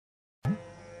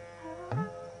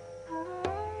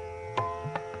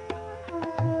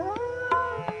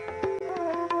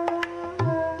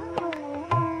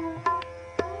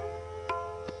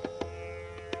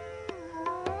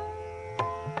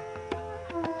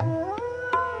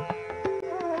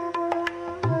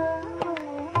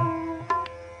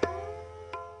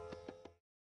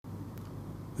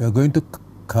we are going to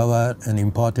cover an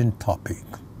important topic.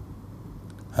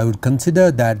 I would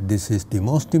consider that this is the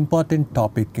most important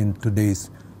topic in today's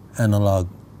analog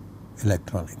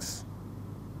electronics.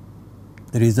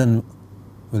 The reason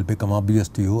will become obvious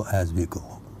to you as we go.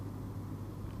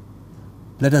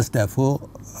 Let us therefore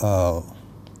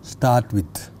start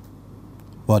with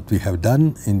what we have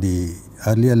done in the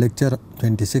earlier lecture,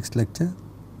 26th lecture.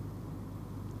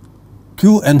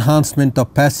 Q enhancement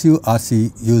of passive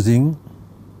RC using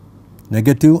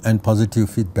negative and positive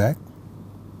feedback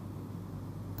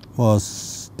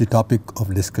was the topic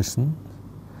of discussion,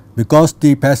 because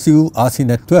the passive RC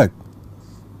network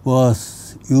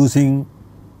was using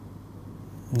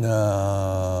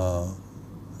low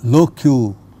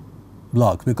Q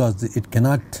blocks, because it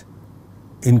cannot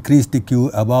increase the Q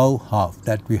above half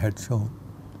that we had shown.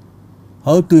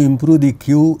 How to improve the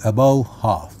Q above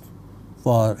half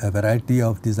for a variety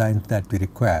of designs that we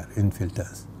require in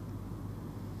filters.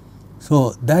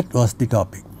 So that was the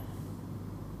topic.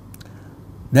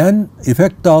 Then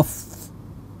effect of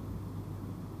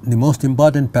the most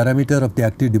important parameter of the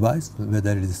active device,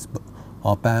 whether it is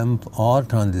op amp or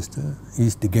transistor,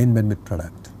 is the gain bandwidth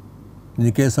product. In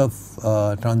the case of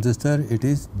transistor, it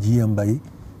is GM by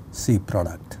C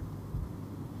product.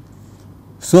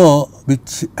 So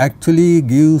which actually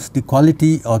gives the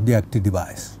quality of the active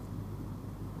device.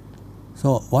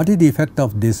 So what is the effect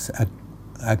of this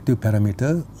active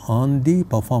parameter on the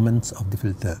performance of the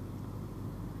filter?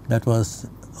 That was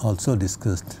also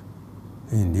discussed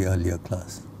in the earlier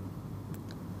class.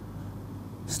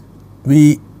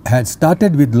 We had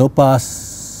started with low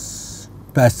pass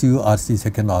passive RC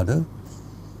second order,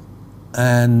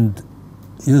 and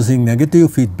using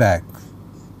negative feedback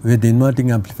with inverting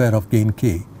amplifier of gain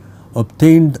K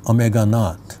obtained omega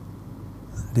naught,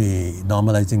 the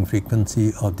normalizing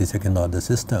frequency of the second order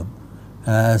system,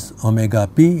 as omega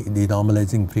p, the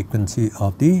normalizing frequency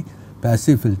of the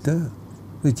passive filter,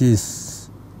 which is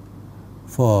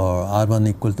for R1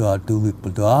 equal to R2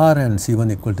 equal to R and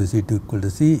C1 equal to C2 equal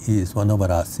to C is 1 over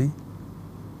RC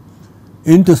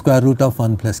into square root of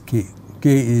 1 plus K. K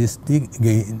is the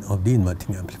gain of the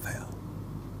inverting amplifier.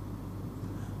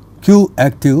 Q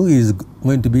active is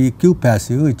going to be Q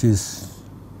passive, which is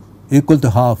equal to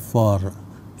half for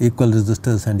equal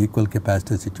resistors and equal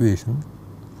capacitor situation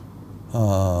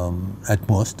at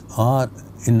most, or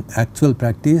in actual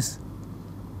practice,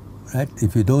 right,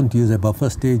 if you do not use a buffer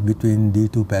stage between the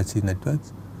two passive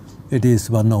networks, it is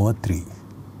 1 over 3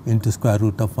 into square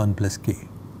root of 1 plus K.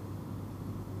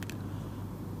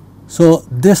 So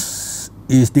this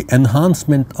is the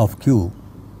enhancement of Q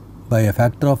by a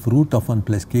factor of root of 1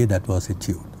 plus K that was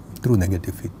achieved through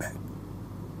negative feedback.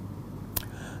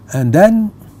 And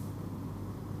then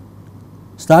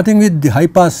starting with the high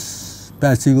pass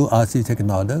passive RC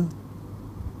second order,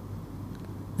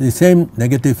 the same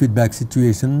negative feedback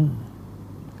situation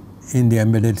in the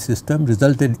embedded system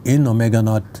resulted in omega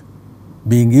naught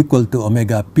being equal to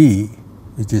omega p,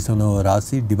 which is 1 over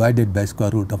RC divided by square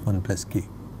root of 1 plus K.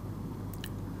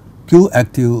 Q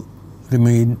active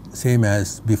remain same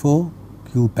as before,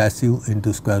 Q passive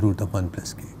into square root of 1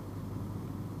 plus K.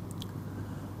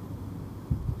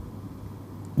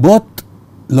 Both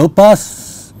low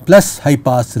pass plus high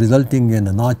pass resulting in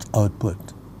a notch output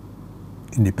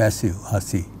in the passive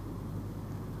RC,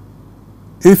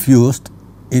 if used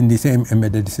in the same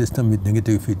embedded system with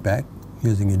negative feedback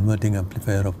using inverting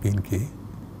amplifier of gain K,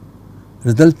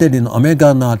 resulted in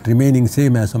omega naught remaining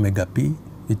same as omega p,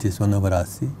 which is 1 over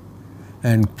RC,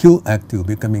 and Q active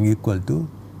becoming equal to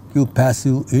Q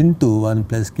passive into 1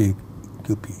 plus K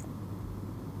QP.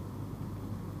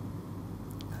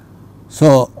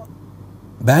 So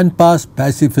band pass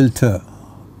passive filter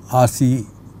RC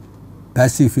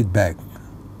passive feedback.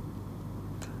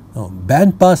 Now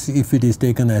band pass, if it is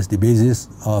taken as the basis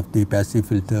of the passive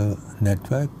filter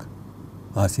network,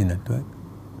 RC network,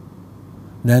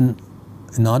 then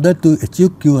in order to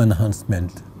achieve Q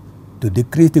enhancement, to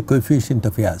decrease the coefficient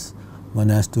of S, one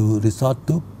has to resort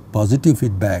to positive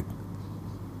feedback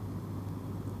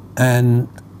and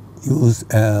use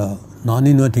a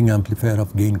non-inverting amplifier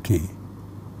of gain K.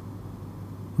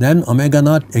 Then omega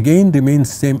naught again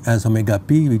remains same as omega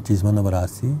p, which is 1 over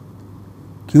RC.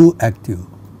 Q active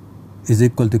is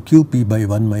equal to QP by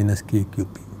 1 minus K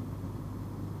QP.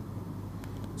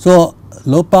 So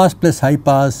low pass plus high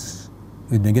pass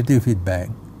with negative feedback,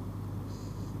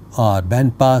 or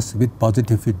band pass with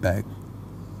positive feedback,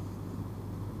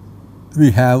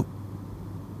 we have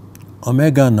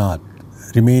omega naught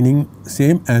remaining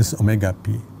same as omega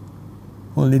p,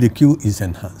 only the Q is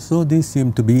enhanced. So these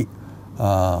seem to be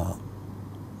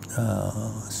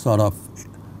sort of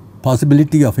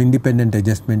possibility of independent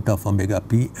adjustment of omega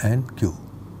p and q,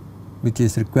 which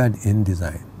is required in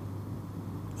design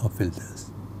of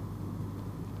filters.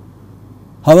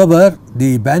 However,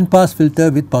 the band pass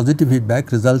filter with positive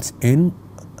feedback results in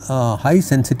high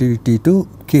sensitivity to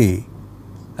k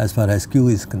as far as q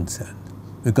is concerned,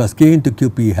 because k into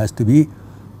qp has to be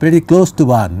pretty close to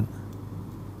 1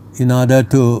 in order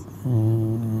to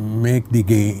make the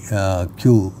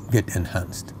q get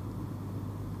enhanced.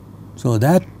 So,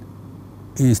 that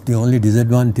is the only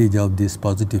disadvantage of this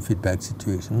positive feedback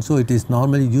situation. So, it is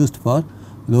normally used for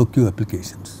low q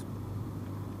applications.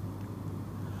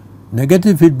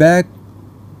 Negative feedback,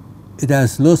 it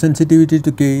has low sensitivity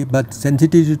to k, but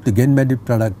sensitivity to gain banded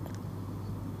product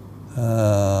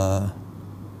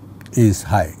is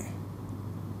high.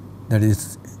 That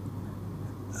is,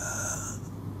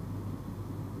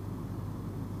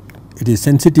 it is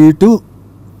sensitive to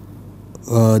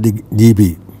the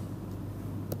GB.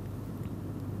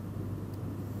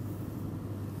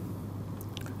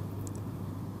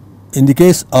 In the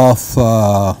case of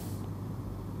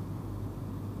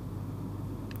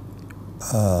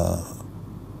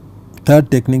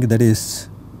third technique, that is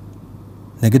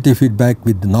negative feedback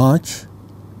with notch,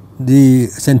 the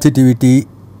sensitivity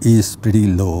is pretty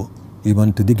low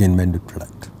even to the gain banded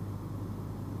product.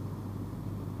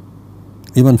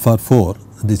 Even for 4,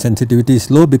 the sensitivity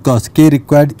is low because k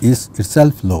required is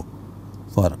itself low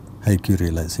for high q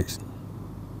realization.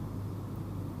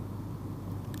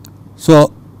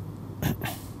 So,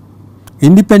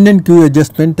 independent q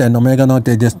adjustment and omega naught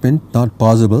adjustment not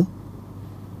possible.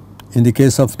 In the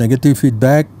case of negative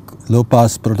feedback low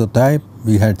pass prototype,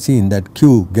 we had seen that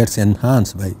q gets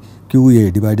enhanced by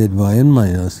QA divided by n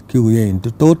minus QA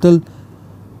into total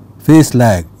phase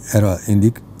lag error in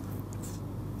the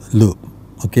loop.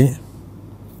 Okay.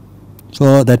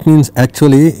 So, that means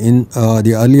actually in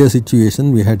the earlier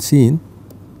situation we had seen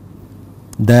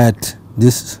that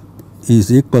this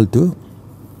is equal to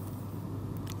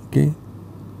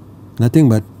nothing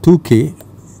but 2k,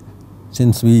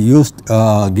 since we used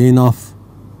gain of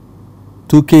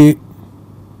 2k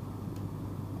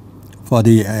for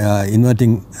the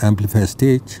inverting amplifier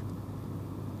stage.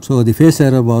 So, the phase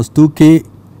error was 2k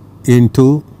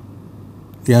into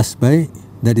S by,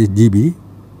 that is GB,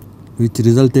 which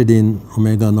resulted in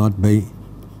omega naught by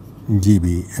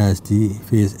GB as the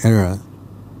phase error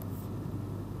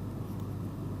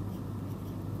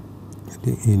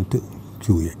into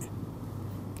QA.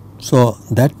 So,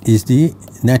 that is the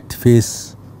net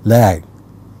phase lag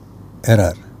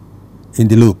error in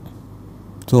the loop.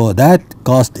 So, that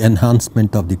caused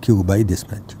enhancement of the Q by this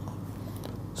much.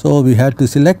 So, we had to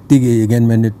select the gain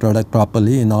banded product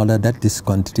properly in order that this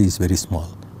quantity is very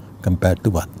small compared to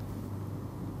 1.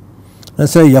 Let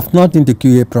us say F naught into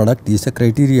QA product is a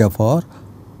criteria for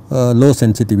low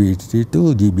sensitivity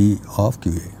to GB of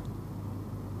QA.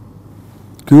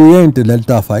 QA into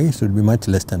delta phi should be much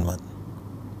less than 1.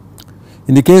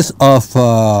 In the case of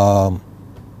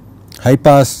high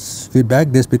pass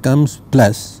feedback, this becomes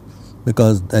plus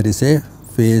because there is a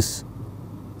phase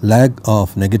lag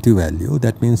of negative value,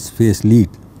 that means phase lead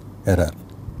error.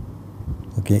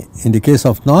 Okay. In the case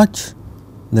of notch,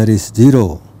 there is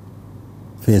 0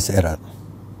 phase error.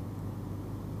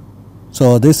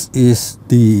 So, this is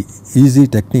the easy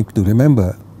technique to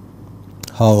remember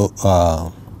how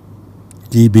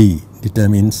GB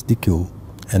determines the Q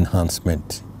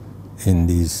enhancement in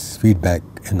these feedback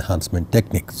enhancement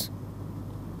techniques.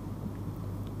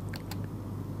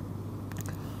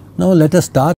 Now, let us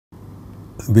start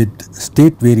with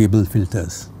state variable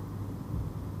filters.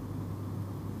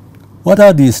 What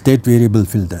are these state variable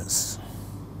filters?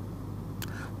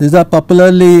 These are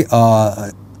popularly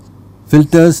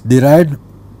filters derived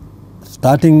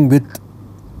starting with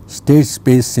state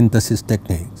space synthesis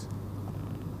techniques.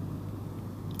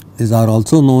 These are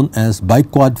also known as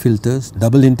biquad filters,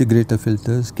 double integrator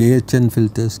filters, KHN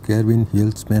filters,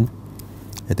 Kerwin-Huelsmann,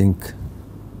 I think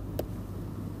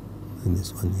in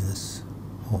this one, yes,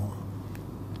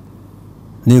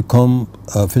 Newcomb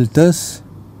filters,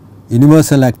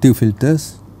 universal active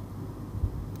filters.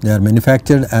 They are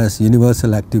manufactured as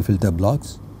universal active filter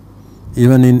blocks.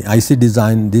 Even in IC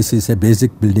design, this is a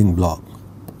basic building block.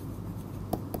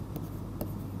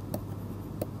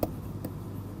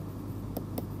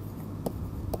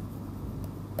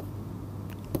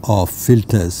 Of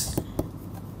filters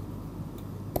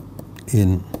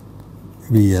in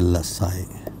VLSI,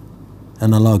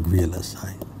 analog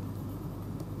VLSI.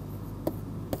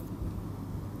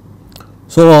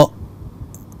 So,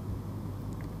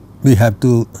 we have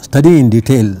to study in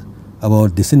detail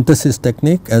about the synthesis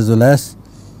technique as well as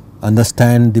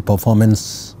understand the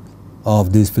performance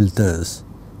of these filters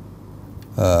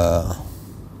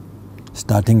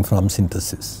starting from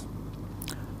synthesis.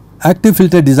 Active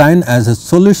filter design as a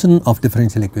solution of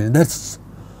differential equation. That is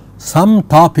some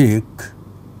topic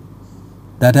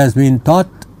that has been taught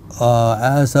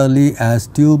as early as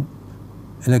tube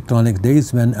electronic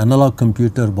days when analog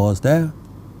computer was there,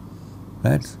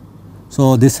 right.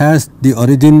 So, this has the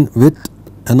origin with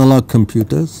analog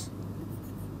computers.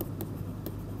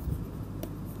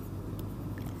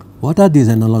 What are these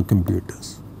analog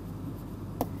computers?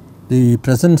 The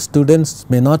present students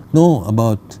may not know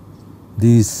about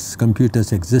these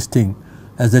computers existing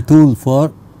as a tool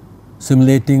for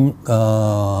simulating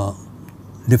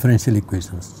differential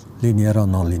equations, linear or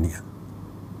nonlinear,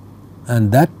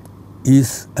 and that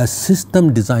is a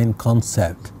system design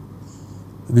concept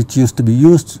which used to be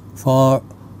used for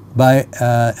by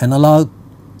analog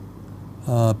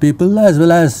people as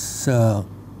well as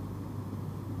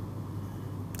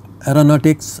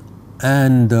aeronautics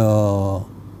and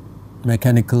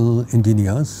mechanical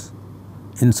engineers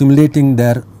in simulating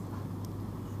their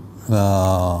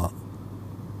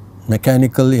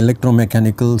mechanical,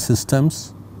 electromechanical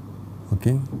systems,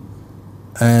 okay.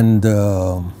 And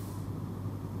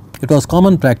it was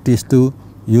common practice to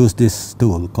use this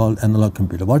tool called analog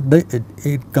computer. What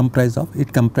it comprised of?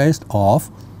 It comprised of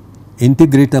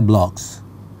integrator blocks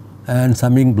and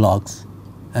summing blocks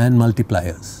and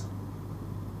multipliers.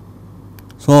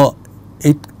 So,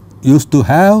 it used to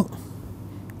have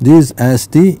these as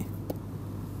the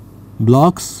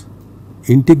blocks,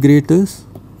 integrators,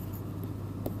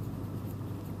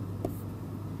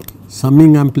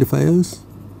 summing amplifiers,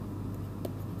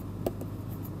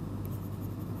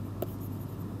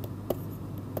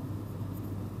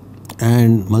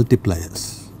 and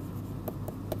multipliers.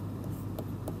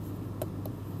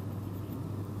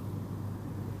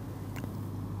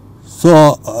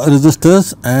 So,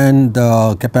 resistors and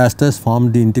capacitors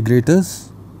form the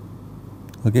integrators,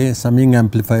 okay. Summing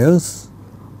amplifiers,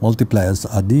 multipliers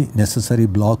are the necessary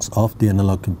blocks of the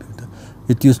analog computer.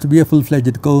 It used to be a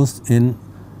full-fledged course in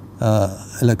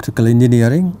electrical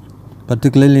engineering,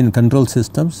 particularly in control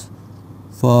systems.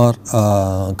 For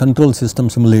control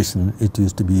system simulation, it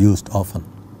used to be used often.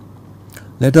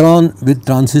 Later on with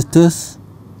transistors,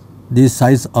 the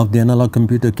size of the analog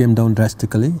computer came down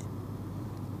drastically,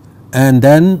 and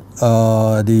then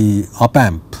the op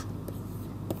amp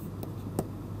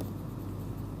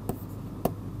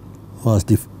was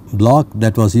the block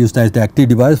that was used as the active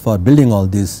device for building all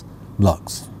these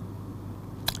blocks.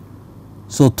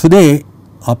 So, today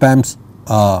op amps,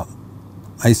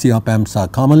 IC op amps are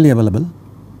commonly available,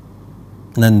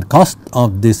 and cost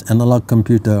of this analog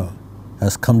computer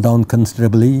has come down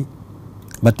considerably,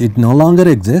 but it no longer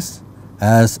exists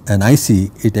as an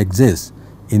IC, it exists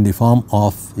in the form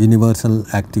of universal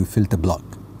active filter block.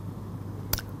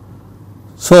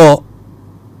 So,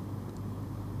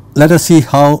 let us see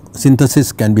how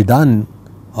synthesis can be done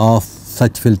of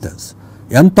such filters.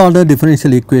 Nth order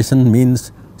differential equation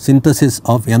means synthesis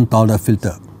of nth order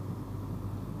filter.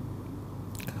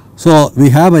 So, we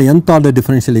have a nth order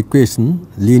differential equation,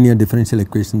 linear differential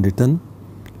equation written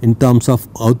in terms of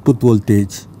output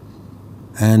voltage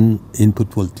and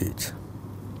input voltage.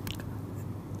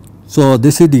 So,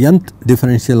 this is the nth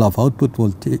differential of output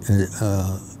voltage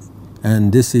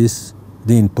and this is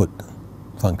the input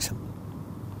function.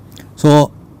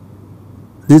 So,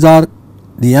 these are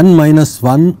the n minus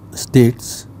 1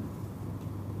 states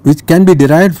which can be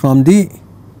derived from the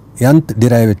nth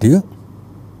derivative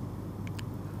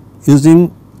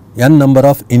using n number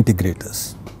of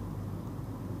integrators.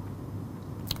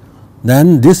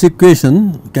 Then this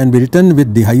equation can be written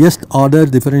with the highest order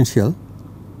differential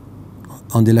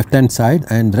on the left hand side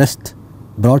and rest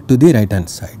brought to the right hand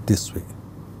side this way.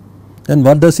 Then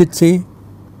what does it say?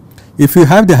 If you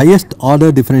have the highest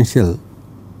order differential,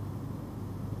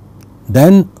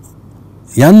 then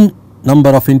n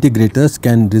number of integrators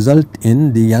can result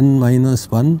in the n minus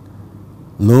 1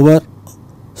 lower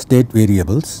state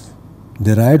variables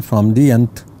derived from the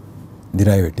nth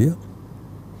derivative,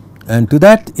 and to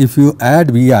that if you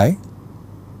add Vi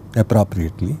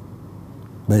appropriately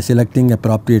by selecting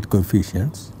appropriate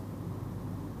coefficients,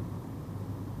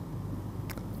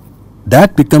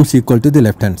 that becomes equal to the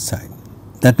left hand side.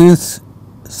 That means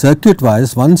circuit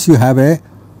wise, once you have a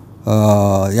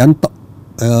nth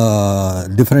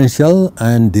differential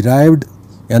and derived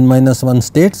n minus 1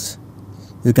 states,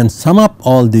 you can sum up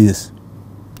all these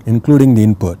including the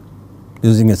input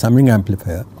using a summing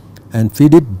amplifier and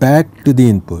feed it back to the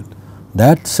input.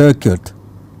 That circuit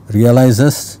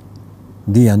realizes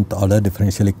the nth order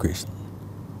differential equation.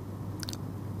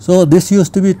 So, this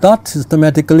used to be taught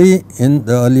systematically in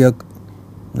the earlier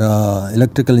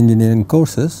electrical engineering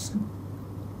courses,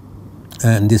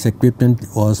 and this equipment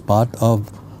was part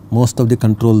of most of the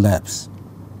control labs,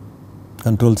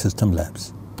 control system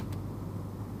labs.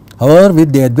 However,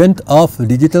 with the advent of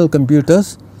digital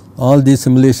computers, all these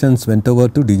simulations went over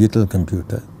to digital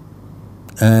computer,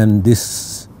 and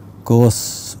this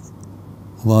course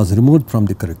was removed from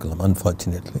the curriculum,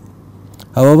 unfortunately.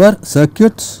 However,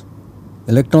 circuits,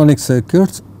 electronic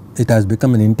circuits, it has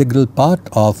become an integral part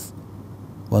of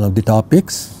one of the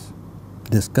topics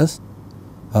discussed.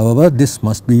 However, this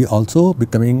must be also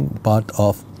becoming part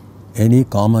of any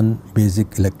common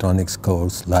basic electronics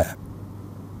course lab.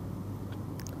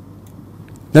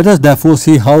 Let us therefore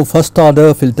see how first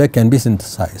order filter can be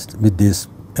synthesized with this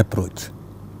approach.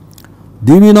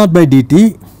 dV naught by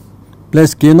dt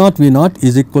plus k naught V naught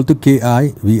is equal to Ki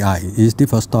Vi is the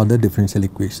first order differential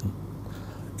equation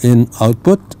in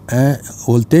output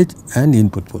voltage and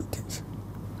input voltage.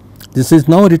 This is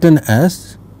now written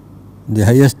as the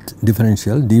highest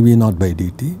differential dV naught by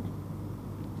dt,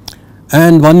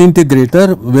 and one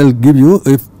integrator will give you,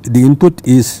 if the input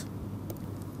is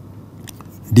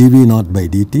dV naught by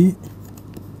dt,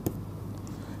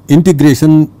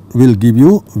 integration will give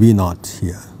you V naught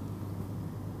here.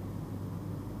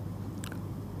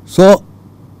 So,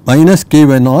 minus K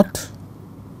V naught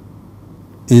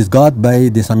is got by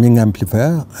the summing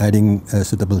amplifier adding a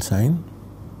suitable sign,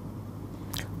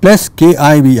 plus Ki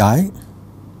Vi,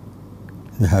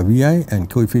 you have Vi and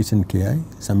coefficient Ki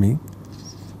summing.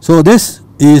 So, this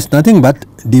is nothing but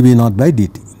dV naught by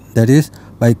dt, that is,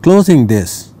 by closing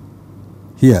this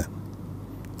here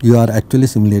you are actually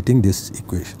simulating this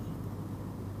equation.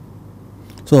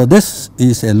 So, this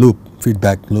is a loop,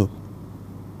 feedback loop,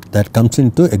 that comes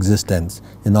into existence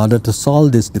in order to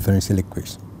solve this differential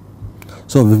equation.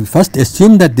 So, we first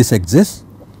assume that this exists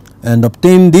and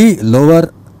obtain the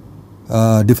lower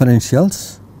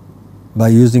differentials by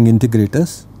using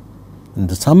integrators,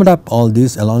 and summed up all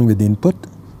these along with the input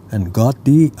and got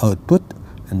the output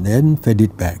and then fed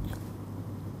it back.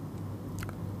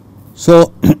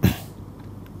 So,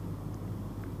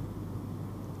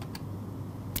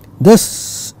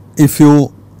 this, if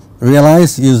you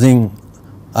realize using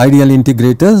ideal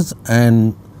integrators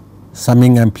and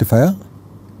summing amplifier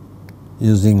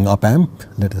using op amp,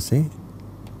 let us say,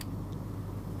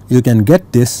 you can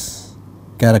get this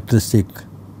characteristic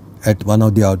at one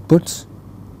of the outputs,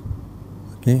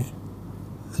 okay,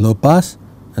 low pass,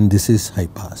 and this is high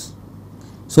pass.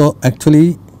 So,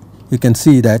 actually you can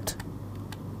see that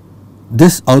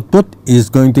this output is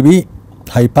going to be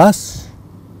high pass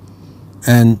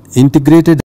and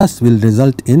integrated pass will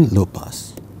result in low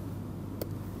pass.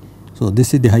 So,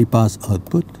 this is the high pass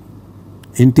output,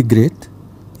 integrate,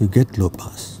 you get low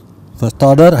pass. First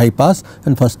order high pass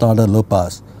and first order low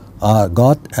pass are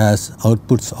got as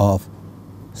outputs of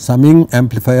summing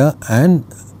amplifier and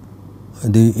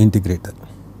the integrator.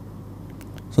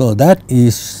 So, that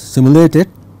is simulated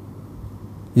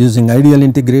using ideal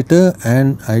integrator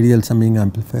and ideal summing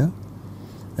amplifier,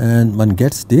 and one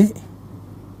gets the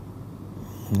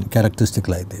characteristic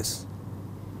like this.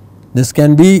 This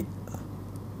can be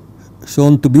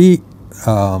shown to be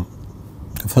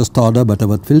first order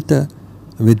Butterworth filter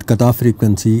with cutoff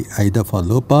frequency either for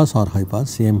low pass or high pass,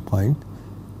 same point,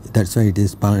 that is why it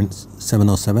is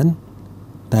 0.707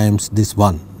 times this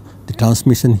 1. The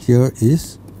transmission here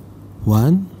is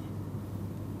 1,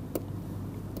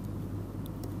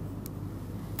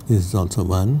 this is also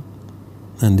 1,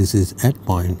 and this is at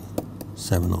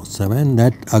 0.707,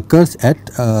 that occurs at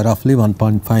roughly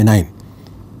 1.59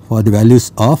 for the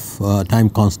values of time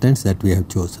constants that we have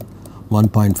chosen,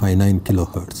 1.59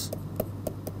 kilohertz.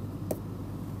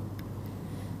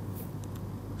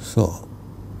 So,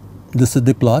 this is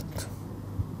the plot.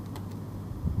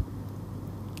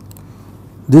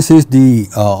 This is the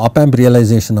op amp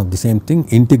realization of the same thing,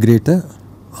 integrator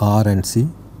R and C.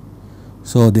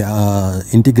 So, the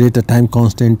integrator time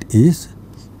constant is,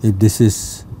 if this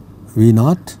is V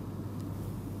naught,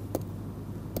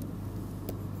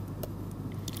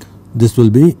 this will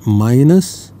be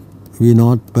minus V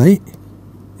naught by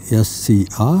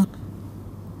SCR.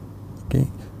 Okay.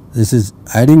 This is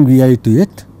adding Vi to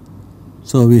it.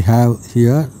 So, we have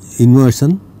here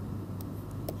inversion,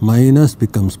 minus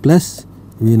becomes plus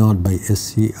V naught by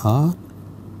SCR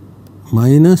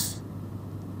minus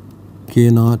K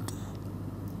naught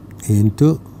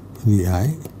into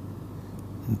Vi.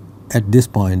 At this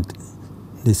point,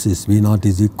 this is V naught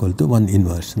is equal to 1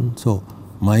 inversion. So,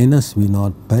 minus V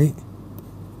naught by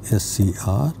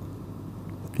SCR,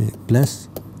 okay, plus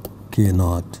K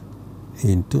naught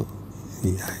into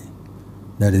Vi.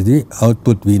 That is the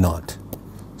output V naught.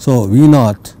 So, V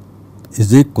naught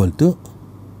is equal to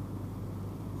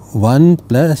 1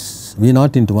 plus V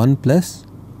naught into 1 plus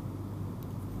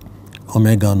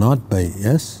omega naught by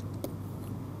S,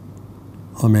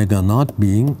 omega naught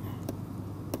being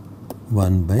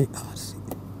 1 by RC.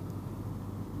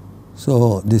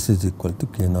 So, this is equal to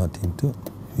K naught into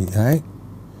Vi.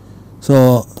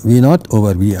 So, V naught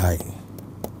over Vi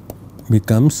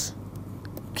becomes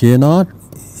K naught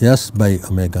S by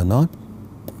omega naught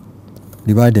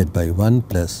divided by 1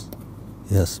 plus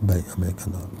S by omega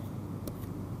naught.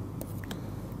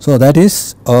 So, that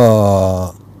is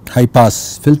a high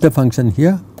pass filter function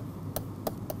here.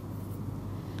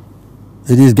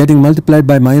 It is getting multiplied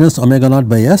by minus omega naught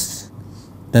by S.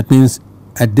 That means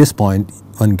at this point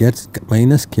one gets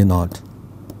minus K naught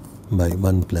by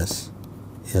 1 plus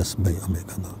S by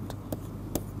omega naught.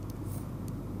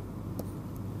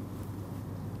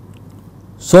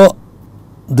 So,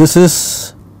 this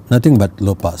is nothing but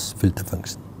low pass filter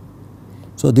function.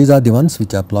 So, these are the ones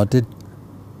which are plotted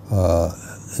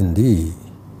in the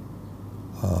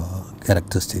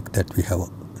characteristic that we have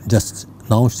just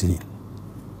now seen.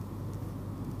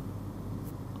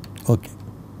 Okay.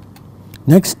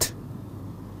 Next,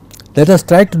 let us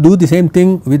try to do the same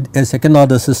thing with a second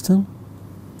order system.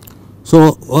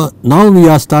 So, now we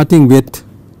are starting with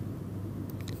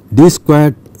d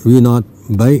squared V naught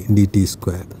by dt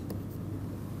squared.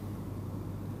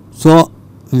 So,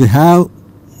 we have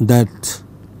that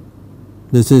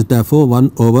this is therefore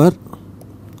 1 over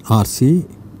RC,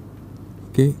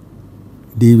 okay,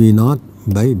 dV naught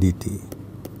by dt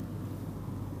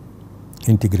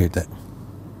integrator.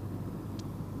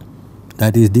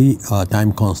 That is the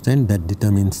time constant that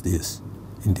determines this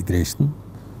integration.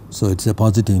 So, it is a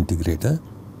positive integrator.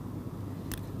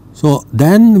 So,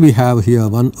 then we have here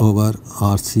 1 over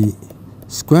RC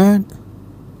squared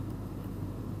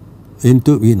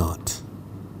into V naught.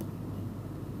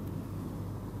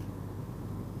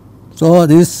 So,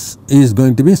 this is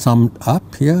going to be summed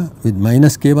up here with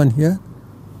minus K1 here.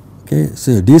 Okay.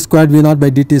 So, d squared V naught by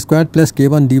dt squared plus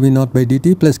K1 dV naught by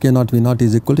dt plus K naught V naught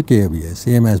is equal to KVS,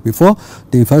 same as before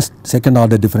the first second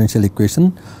order differential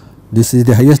equation. This is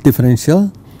the highest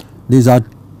differential. These are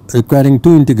requiring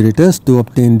two integrators to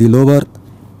obtain the lower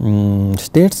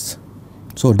states.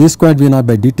 So, d squared V naught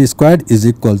by dt squared is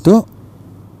equal to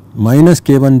minus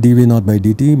K1 dV naught by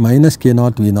dt minus K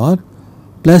naught V naught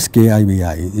plus Ki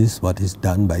Vi is what is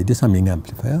done by the summing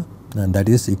amplifier, and that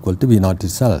is equal to V naught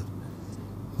itself.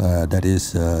 That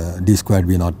is d squared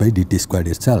V naught by dt squared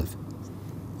itself.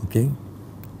 Okay.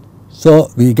 So,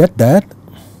 we get that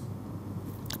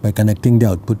by connecting the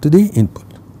output to the input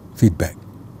feedback.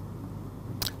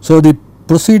 So, the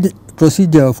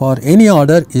procedure for any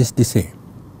order is the same.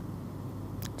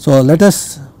 So, let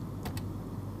us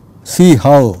see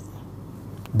how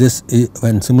this is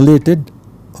when simulated,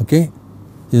 okay,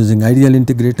 using ideal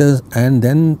integrators and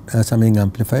then a summing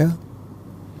amplifier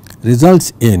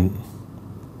results in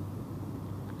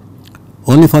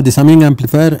only for the summing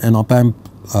amplifier an op amp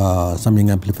summing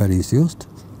amplifier is used,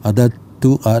 other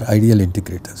two are ideal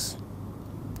integrators.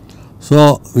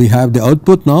 So, we have the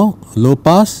output now low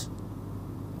pass.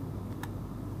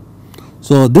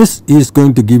 So, this is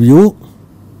going to give you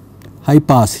high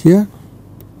pass here,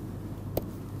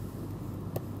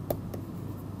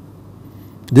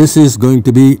 this is going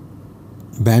to be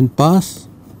band pass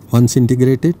once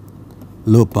integrated,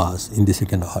 low pass in the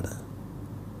second order.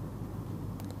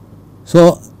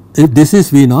 So, if this is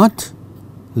V naught,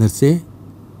 let us say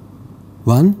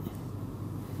 1,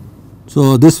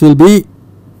 so this will be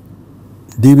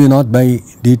dV naught by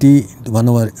dt 1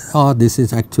 over, or this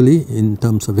is actually in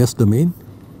terms of S domain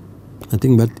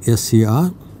nothing but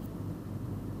SCR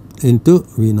into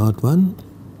V naught 1,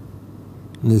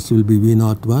 this will be V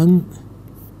naught 1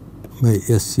 by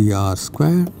SCR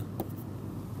squared,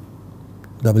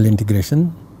 double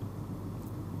integration.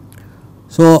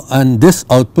 So, and this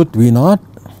output V naught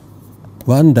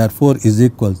 1 therefore is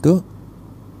equal to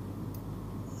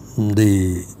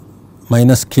the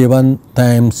minus K1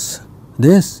 times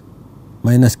this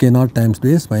minus K naught times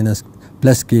this minus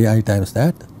plus Ki times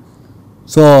that.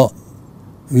 So,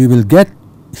 we will get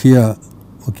here,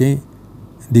 okay,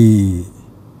 the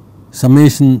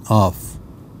summation of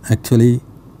actually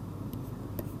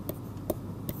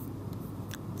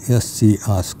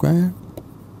SCR squared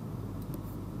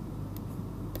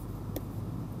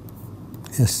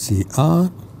SCR,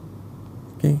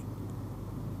 okay,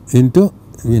 into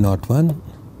V naught 1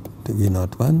 to V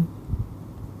naught 1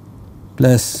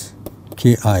 plus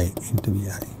Ki into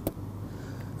Vi,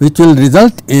 which will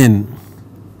result in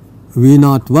V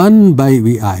naught 1 by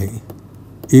Vi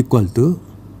equal to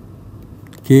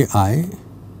Ki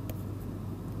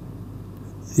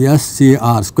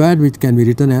SCR squared, which can be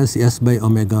written as S by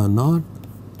omega naught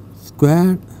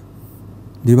squared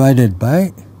divided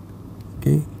by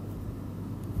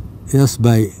S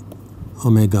by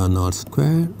omega naught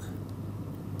squared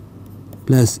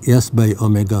plus S by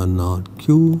omega naught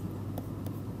q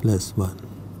plus 1.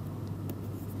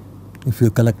 If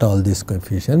you collect all these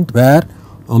coefficients, where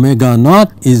omega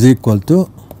naught is equal to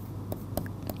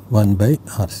 1 by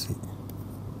RC.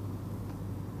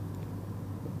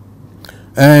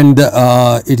 And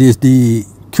it is the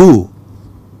q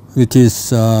which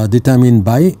is determined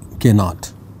by k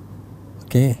naught.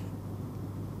 Okay,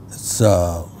 it's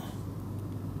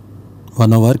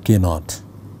 1 over k naught.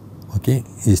 Okay,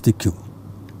 is the q.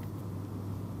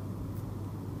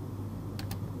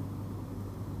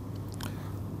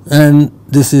 And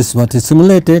this is what is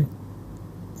simulated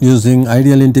using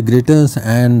ideal integrators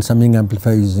and summing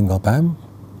amplifier using op amp.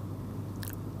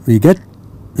 We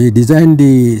design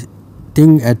the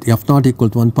thing at f naught equal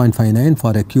to 1.59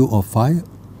 for a q of 5,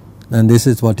 and this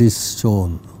is what is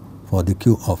shown for the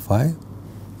q of 5. You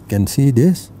can see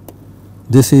this.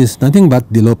 This is nothing but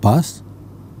the low pass,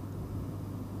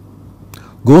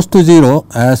 goes to 0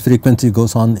 as frequency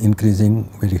goes on increasing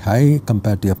very high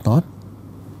compared to f naught.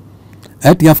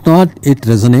 At f naught it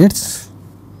resonates,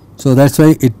 so that is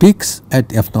why it peaks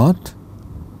at f naught,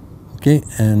 okay,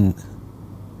 and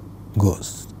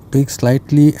peaks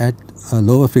slightly at a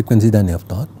lower frequency than f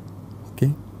naught,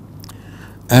 okay,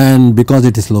 and because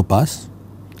it is low pass,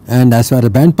 and as far as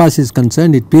band pass is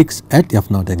concerned, it peaks at f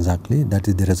naught exactly, that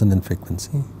is the resonant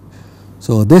frequency.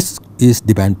 So this is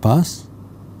the band pass,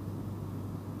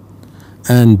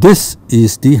 and this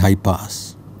is the high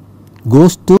pass,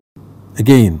 goes to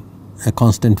again a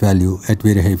constant value at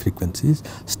very high frequencies,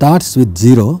 starts with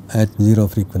 0 at 0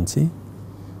 frequency,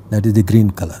 that is the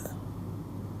green color.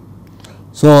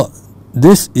 So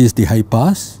this is the high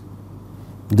pass,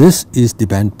 this is the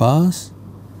band pass,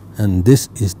 and this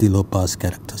is the low pass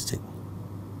characteristic.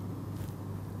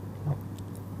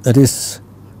 That is,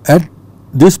 at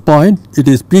this point it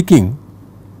is peaking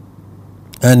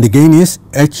and the gain is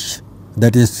H,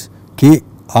 that is Ki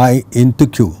into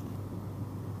Q,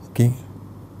 okay.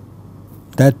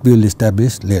 That we will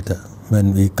establish later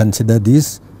when we consider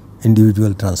these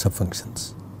individual transfer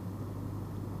functions.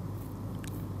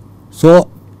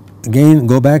 So again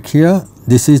go back here,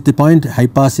 this is the point high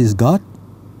pass is got,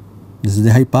 this is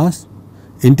the high pass.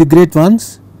 Integrate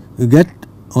once, you get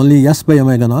only S by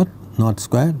omega naught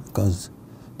squared, because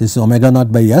this is omega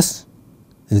naught by S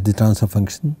is the transfer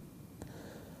function.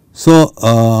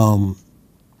 So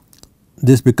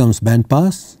this becomes band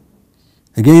pass,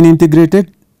 again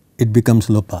integrated, it becomes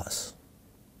low pass.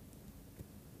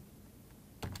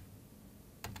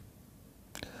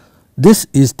 This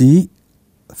is the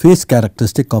phase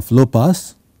characteristic of low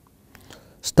pass,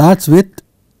 starts with,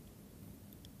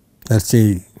 let us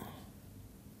say,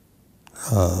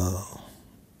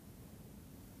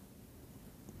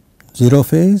 zero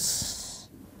phase,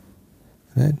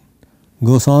 right,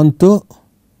 goes on to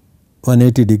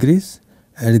 180 degrees.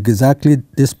 At exactly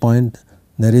this point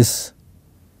there is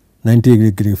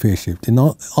 90-degree phase shift in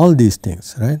all these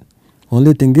things, right.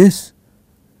 Only thing is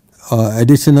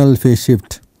additional phase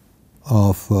shift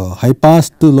of high pass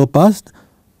to low pass,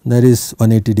 there is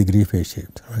 180-degree phase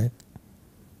shift, right.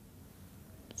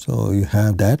 So you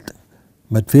have that,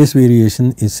 but phase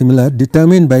variation is similar,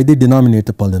 determined by the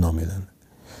denominator polynomial.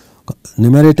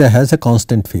 Numerator has a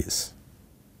constant phase.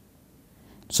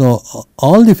 So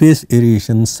all the phase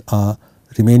variations are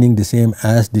remaining the same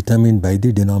as determined by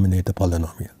the denominator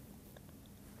polynomial,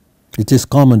 which is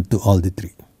common to all the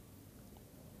three.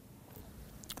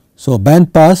 So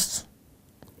band pass,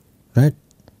 right,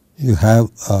 you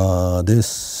have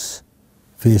this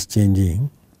phase changing,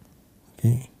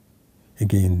 okay,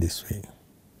 again this way.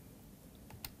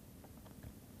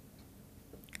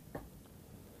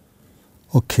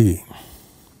 Okay.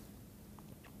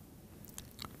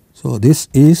 So this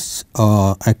is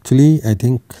actually I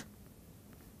think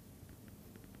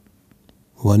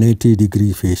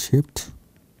 180-degree phase shift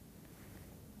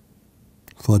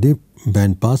for the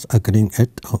band pass occurring at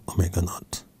omega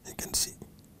naught, you can see.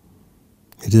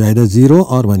 It is either 0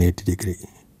 or 180-degree,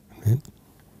 right.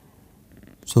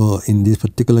 So in this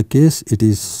particular case it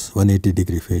is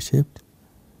 180-degree phase shift,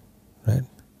 right,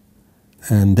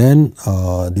 and then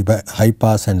the high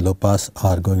pass and low pass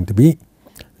are going to be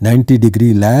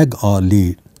 90-degree lag or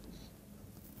lead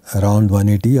around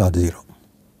 180 or 0.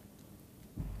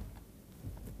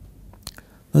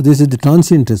 Now this is the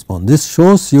transient response. This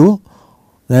shows you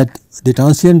that the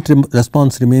transient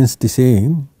response remains the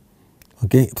same,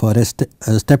 okay, for a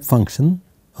step function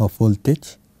of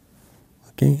voltage,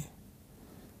 okay.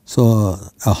 So,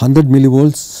 100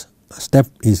 millivolts step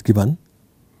is given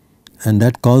and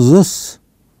that causes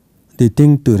the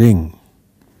thing to ring,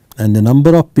 and the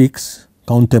number of peaks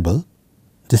countable,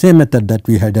 the same method that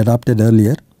we had adopted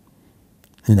earlier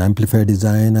in amplifier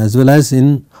design as well as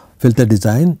in filter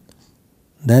design,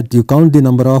 that you count the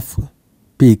number of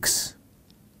peaks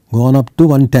go on up to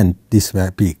 1/10 this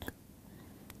peak.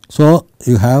 So,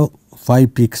 you have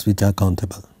 5 peaks which are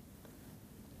countable,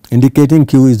 indicating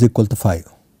Q is equal to 5.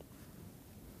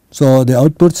 So, the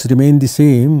outputs remain the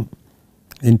same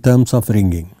in terms of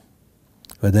ringing,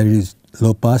 whether it is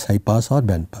low pass, high pass or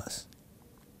band pass,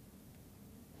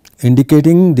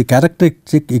 indicating the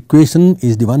characteristic equation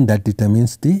is the one that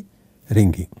determines the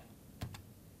ringing.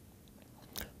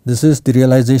 This is the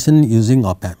realization using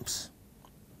op amps.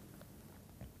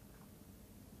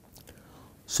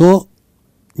 So,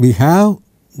 we have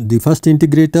the first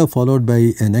integrator followed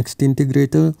by a next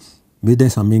integrator with a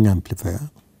summing amplifier.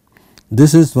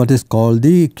 This is what is called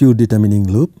the Q determining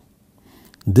loop.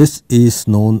 This is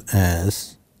known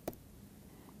as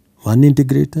one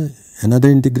integrator, another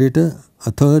integrator,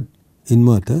 a third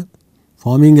inverter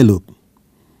forming a loop.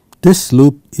 This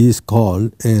loop is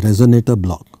called a resonator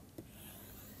block,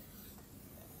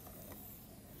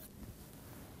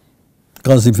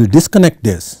 because if you disconnect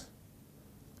this,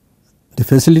 the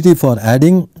facility for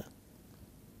adding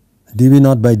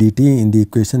dV0 by dt in the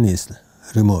equation is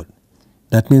removed.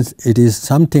 That means it is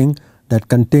something that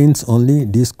contains only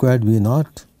d squared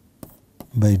V0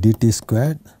 by dt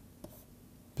squared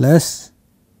plus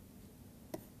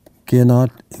k0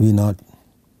 V0.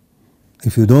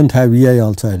 If you do not have Vi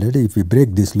also added, if we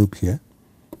break this loop here,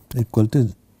 equal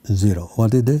to 0.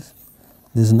 What is this?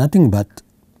 This is nothing but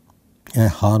a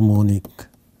harmonic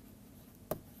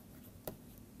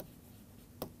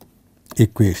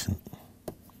equation.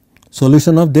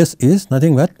 Solution of this is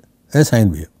nothing but a sine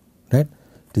wave, right.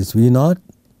 This V0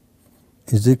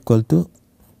 is equal to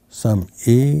some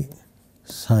A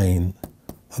sine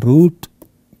root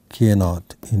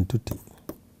k0 into t.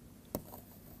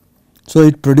 So,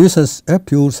 it produces a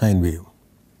pure sine wave.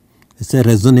 It is a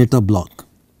resonator block.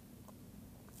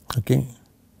 Okay.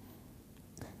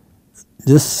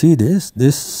 Just see this,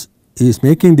 this is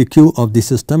making the Q of the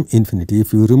system infinity.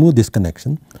 If you remove this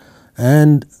connection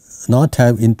and not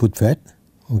have input fed,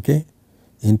 okay,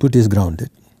 input is grounded,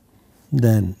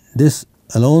 then this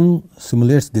alone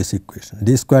simulates this equation,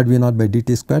 d squared V0 by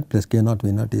dt squared plus k0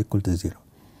 V0 equal to 0,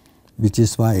 which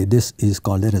is why this is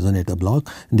called a resonator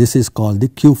block. This is called the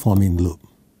Q forming loop.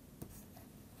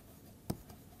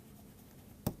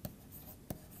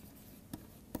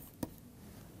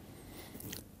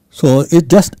 So, it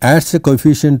just adds a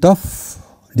coefficient of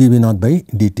dV0 by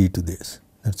dt to this,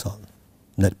 that is all,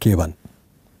 that k1.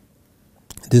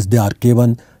 This is the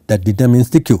RK1 that determines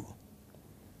the Q.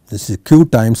 This is Q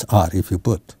times R if you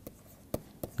put,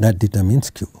 that determines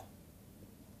Q.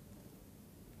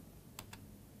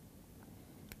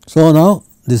 So, now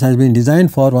this has been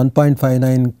designed for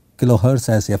 1.59 kilohertz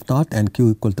as F0 and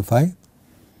Q equal to 5.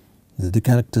 This is the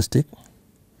characteristic.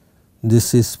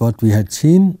 This is what we had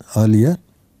seen earlier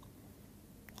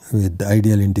with the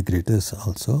ideal integrators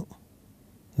also.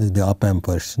 This is the op amp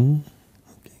version.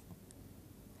 Okay.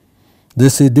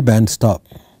 This is the band stop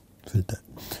filter.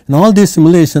 In all this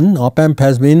simulation, op amp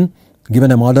has been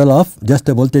given a model of just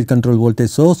a voltage control voltage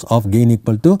source of gain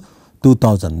equal to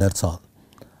 2000, that is all.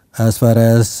 As far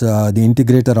as the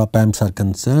integrator op amps are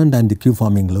concerned and the Q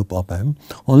forming loop op amp,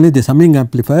 only the summing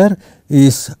amplifier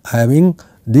is having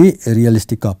the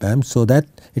realistic op amp, so that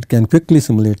it can quickly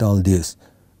simulate all this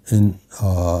in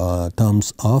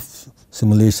terms of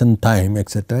simulation time,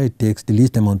 etc. It takes the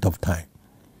least amount of time.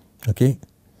 Okay.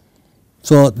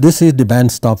 So, this is the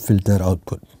band stop filter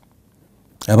output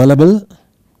available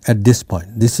at this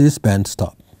point. This is band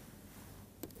stop.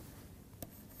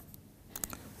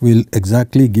 We will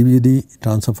exactly give you the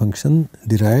transfer function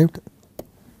derived,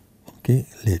 okay,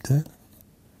 later.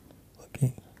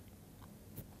 Okay.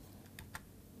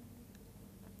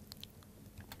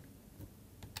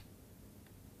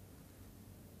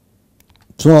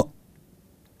 So,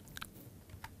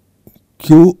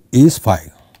 Q is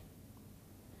 5,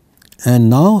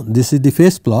 and now this is the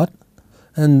phase plot,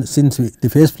 and since the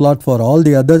phase plot for all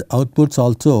the other outputs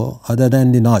also other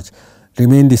than the notch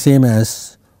remain the same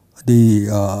as the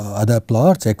other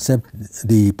plots, except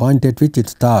the point at which it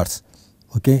starts,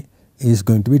 okay, is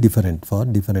going to be different for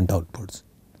different outputs.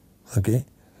 Okay.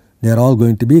 They are all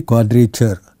going to be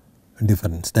quadrature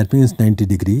difference, that means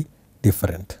 90-degree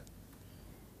different.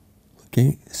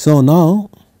 Okay. So, now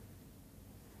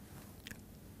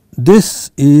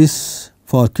this is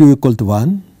for Q equal to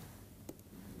 1,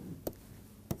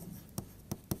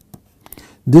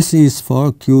 This is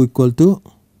for Q equal to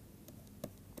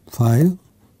 5,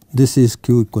 this is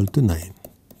Q equal to 9.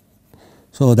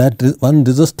 So, that one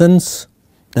resistance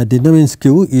that determines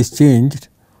Q is changed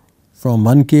from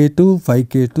 1K to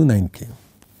 5K to 9K,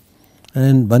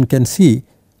 and one can see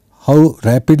how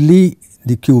rapidly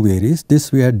the Q varies.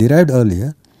 This we had derived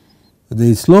earlier.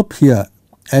 The slope here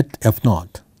at F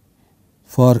naught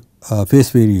for phase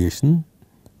variation,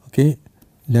 okay,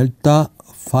 delta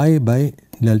phi by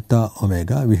delta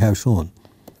omega we have shown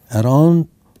around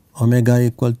omega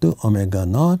equal to omega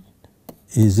naught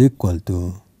is equal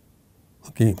to,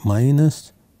 okay,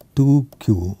 minus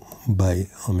 2Q by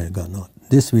omega naught.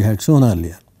 This we had shown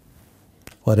earlier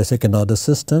for a second order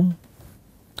system.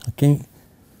 Okay.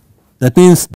 That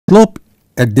means slope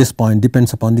at this point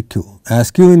depends upon the Q.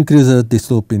 As Q increases, the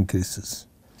slope increases.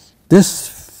 This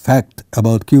fact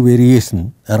about Q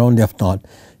variation around F naught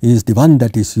is the one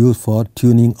that is used for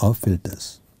tuning of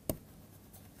filters.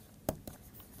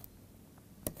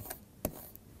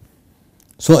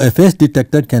 So, a phase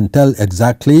detector can tell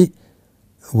exactly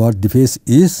what the phase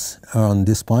is on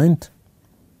this point,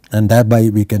 and thereby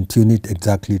we can tune it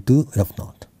exactly to F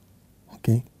naught.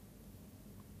 Okay.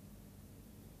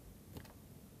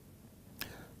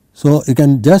 So, you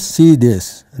can just see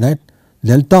this, right,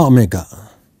 delta omega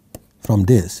from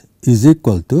this is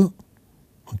equal to,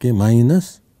 okay,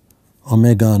 minus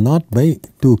omega naught by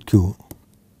 2Q,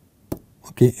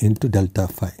 okay, into delta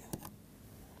phi.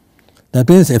 That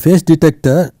means a phase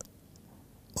detector,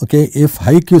 okay, if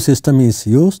high Q system is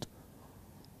used,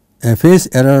 a phase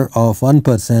error of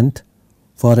 1%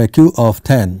 for a Q of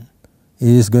 10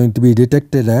 is going to be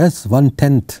detected as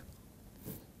 1/10.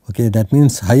 Okay, that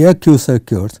means higher Q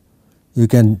circuits you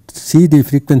can see the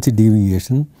frequency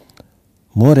deviation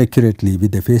more accurately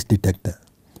with the phase detector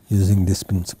using this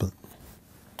principle.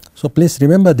 So, please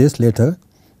remember this later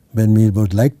when we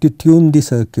would like to tune the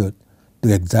circuit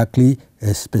to exactly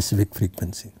a specific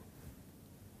frequency.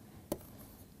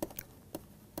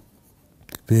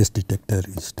 Phase detector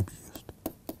is to be used.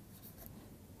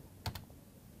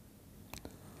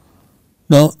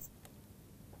 Now,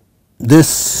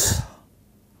 this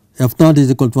F naught is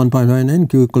equal to 1.59,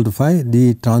 Q equal to 5,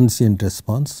 the transient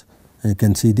response, you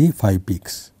can see the 5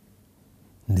 peaks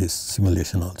in this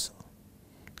simulation also.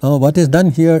 Now, what is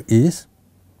done here is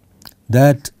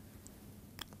that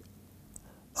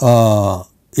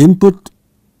input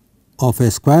of a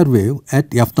square wave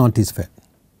at F naught is fed.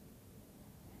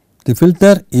 The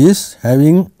filter is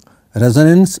having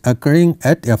resonance occurring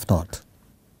at F naught,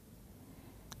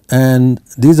 and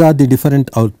these are the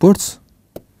different outputs.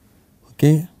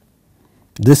 Okay.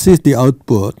 This is the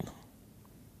output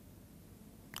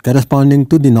corresponding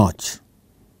to the notch.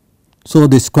 So,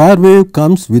 the square wave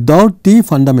comes without the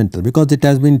fundamental because it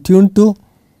has been tuned to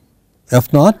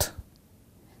F naught,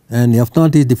 and F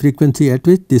naught is the frequency at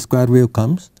which the square wave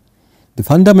comes. The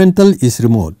fundamental is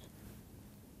removed,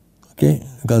 okay,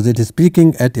 because it is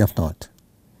peaking at F naught.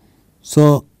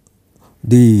 So,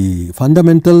 the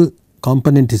fundamental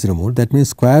component is removed, that means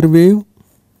square wave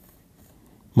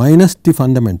minus the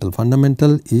fundamental.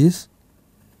 Fundamental is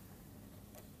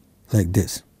like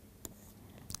this.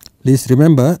 Please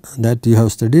remember that you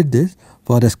have studied this.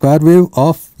 For a square wave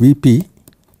of Vp,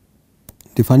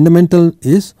 the fundamental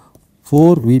is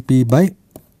 4 Vp by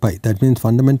pi. That means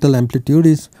fundamental amplitude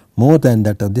is more than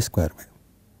that of the square wave.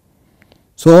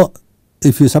 So,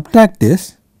 if you subtract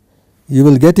this, you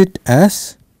will get it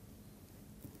as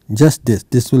just this.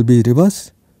 This will be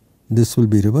reverse, this will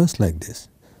be reverse like this.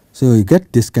 So, you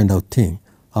get this kind of thing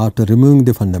after removing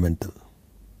the fundamental.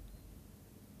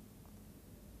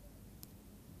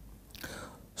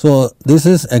 So, this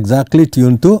is exactly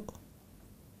tuned to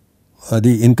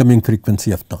the incoming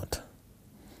frequency F naught,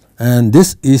 and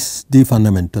this is the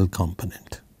fundamental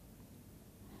component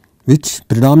which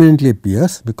predominantly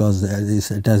appears because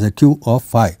it has a Q of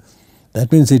 5.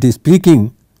 That means, it is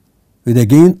peaking with a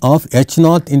gain of H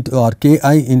naught into or Ki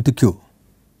into Q,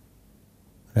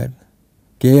 right.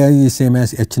 Ki is same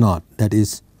as H naught, that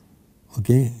is,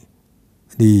 okay,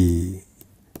 the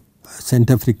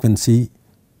center frequency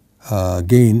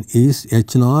gain is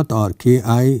H naught or Ki,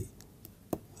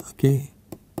 okay,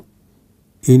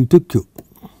 into Q.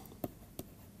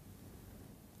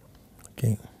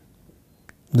 Okay.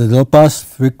 The low pass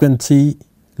frequency,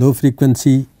 low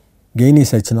frequency gain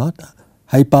is H naught,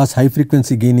 high pass high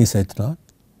frequency gain is H naught,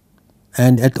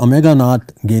 and at omega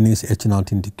naught gain is H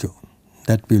naught into Q.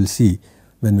 That we will see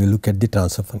when we look at the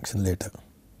transfer function later.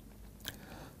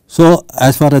 So,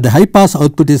 as far as the high pass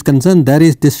output is concerned, there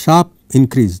is this sharp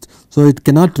increase. So, it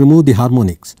cannot remove the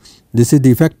harmonics. This is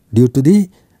the effect due to the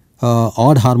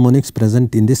odd harmonics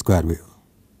present in the square wave.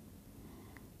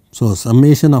 So,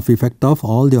 summation of effect of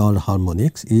all the order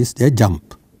harmonics is a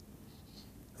jump.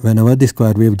 Whenever the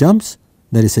square wave jumps,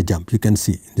 there is a jump. You can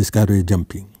see the square wave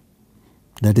jumping.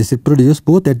 That is produced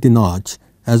both at the notch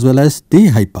as well as the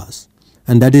high pass,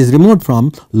 and that is removed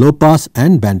from low pass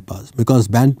and band pass, because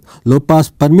low pass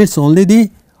permits only the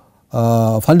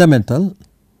fundamental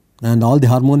and all the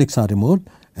harmonics are removed,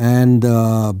 and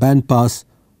band pass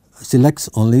selects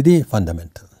only the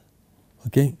fundamental.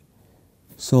 Okay.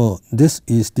 So, this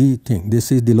is the thing,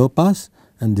 this is the low pass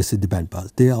and this is the band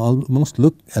pass. They almost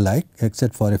look alike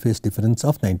except for a phase difference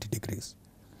of 90 degrees.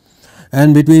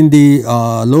 And between the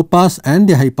low pass and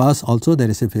the high pass also there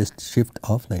is a phase shift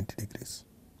of 90 degrees.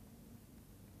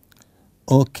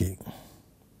 Okay.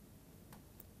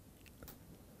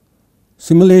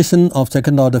 Simulation of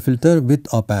second order filter with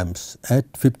op amps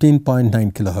at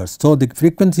 15.9 kilohertz. So, the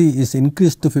frequency is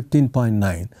increased to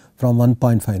 15.9 from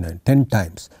 1.59, 10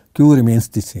 times, Q remains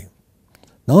the same.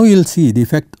 Now, you will see the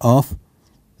effect of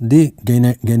the gain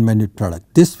bandwidth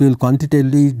product. This we will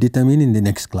quantitatively determine in the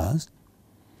next class.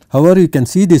 However, you can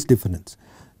see this difference.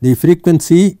 The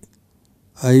frequency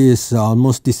is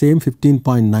almost the same,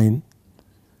 15.9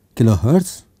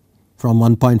 kilohertz from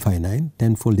 1.59,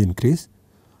 10-fold increase.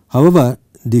 However,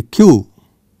 the Q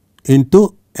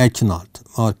into H naught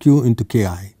or Q into Ki,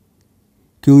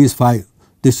 Q is 5,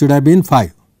 this should have been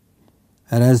 5,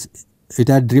 whereas it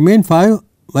had remained 5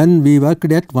 when we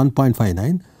worked at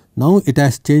 1.59, now it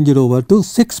has changed over to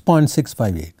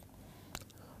 6.658.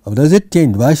 How does it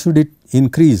change? Why should it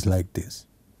increase like this?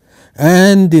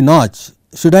 And the notch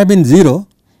should have been 0,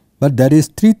 but there is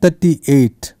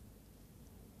 338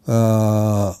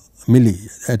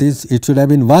 milli, that is it should have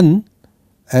been 1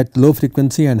 at low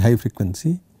frequency and high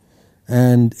frequency,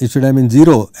 and it should have been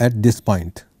 0 at this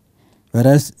point,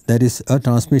 whereas there is a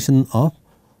transmission of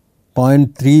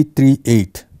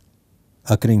 0.338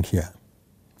 occurring here.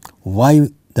 Why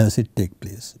does it take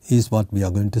place is what we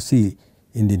are going to see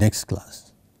in the next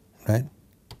class, right,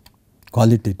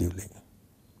 qualitatively.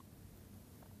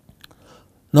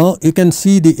 Now, you can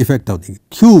see the effect of the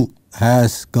Q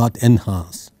has got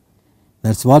enhanced,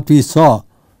 that is what we saw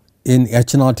in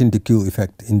H naught into Q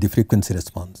effect in the frequency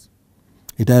response.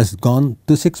 It has gone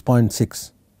to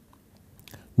 6.6.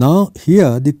 Now,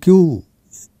 here the Q,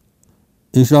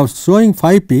 instead of showing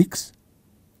 5 peaks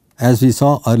as we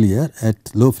saw earlier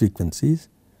at low frequencies,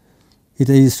 it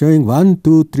is showing 1,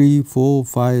 2, 3, 4,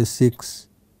 5, 6,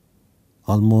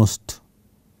 almost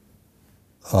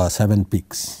 7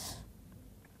 peaks.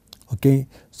 Okay.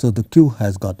 So, the Q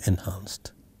has got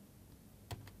enhanced.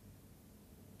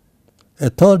 A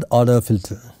third order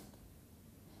filter,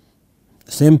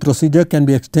 same procedure can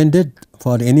be extended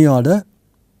for any order,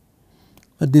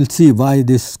 but we will see why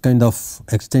this kind of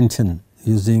extension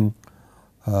using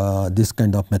this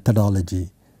kind of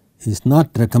methodology is not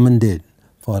recommended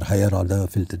for higher order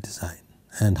filter design,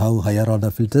 and how higher order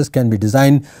filters can be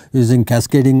designed using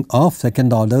cascading of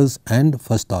second orders and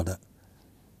first order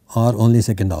or only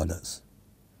second orders,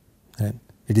 and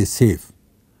it is safe.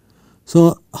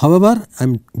 So, however, I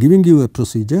am giving you a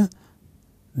procedure.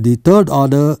 The third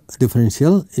order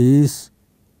differential is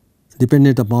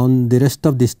dependent upon the rest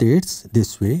of the states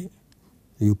this way.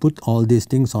 You put all these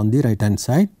things on the right hand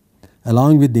side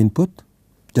along with the input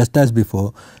just as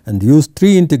before, and use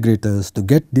 3 integrators to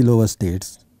get the lower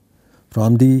states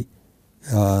from the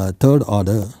third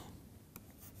order.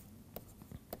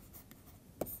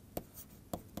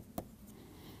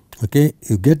 Okay,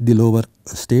 you get the lower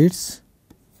states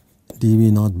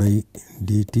dV naught by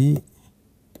dt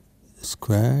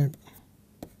squared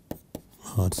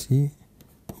RC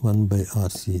 1 by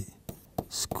RC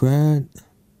squared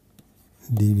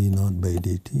dV naught by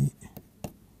dt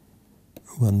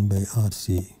 1 by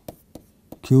RC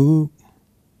cube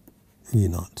V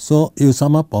naught. So, you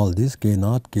sum up all this K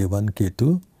naught, K1,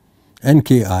 K2 and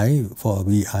Ki for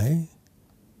Vi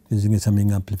using a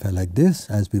summing amplifier like this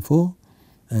as before,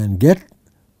 and get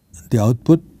the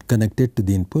output connected to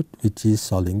the input, which is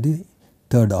solving the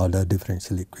third order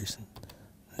differential equation.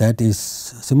 That is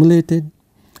simulated.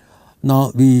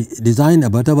 Now, we design a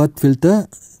Butterworth filter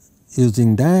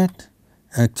using that.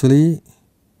 Actually,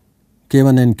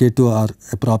 K1 and K2 are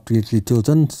appropriately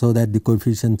chosen, so that the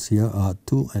coefficients here are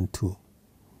 2 and 2.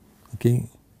 Okay.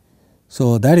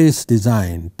 So, that is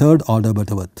design third order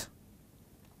Butterworth.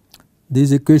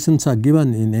 These equations are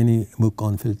given in any book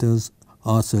on filters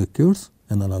or circuits,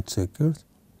 analog circuits.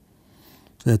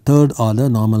 So, a third order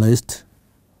normalized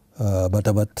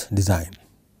Butterworth design.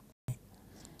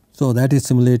 So, that is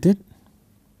simulated,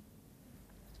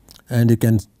 and you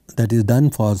can, that is done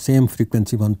for same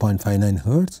frequency 1.59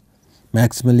 hertz,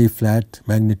 maximally flat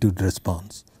magnitude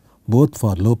response, both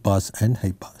for low pass and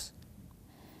high pass.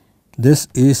 This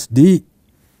is the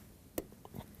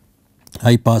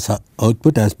high pass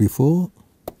output as before.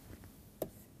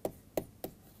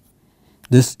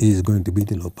 This is going to be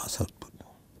the low pass output.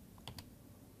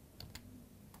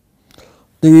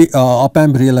 The op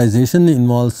amp realization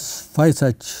involves 5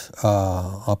 such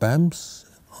op amps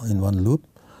in one loop,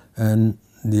 and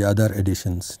the other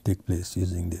additions take place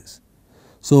using this.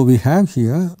 So, we have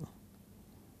here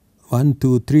 1,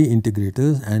 2, 3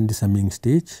 integrators and the summing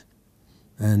stage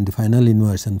and the final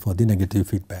inversion for the negative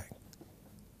feedback.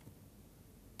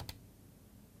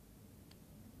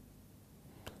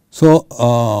 So,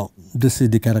 this is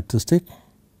the characteristic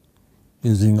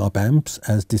using op amps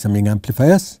as the summing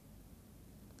amplifiers.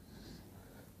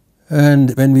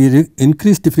 And when we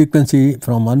increase the frequency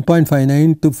from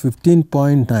 1.59 to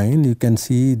 15.9, you can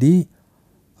see the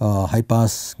high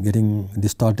pass getting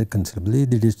distorted considerably.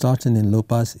 The distortion in low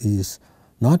pass is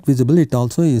not visible, it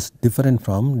also is different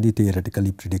from the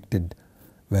theoretically predicted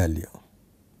value.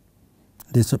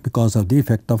 This is because of the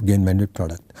effect of gain bandwidth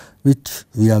product, which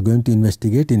we are going to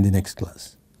investigate in the next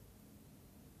class.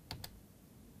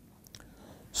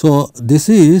 So, this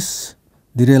is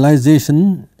the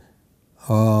realization,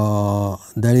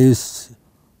 that is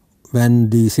when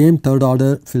the same third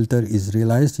order filter is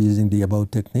realized using the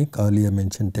above technique, earlier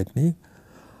mentioned technique,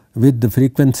 with the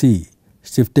frequency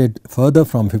shifted further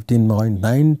from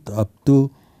 15.9 up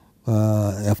to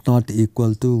f naught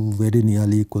equal to very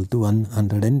nearly equal to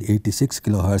 186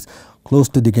 kilohertz, close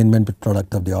to the gain bandwidth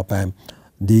product of the op amp.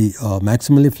 The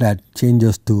maximally flat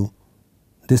changes to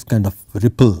this kind of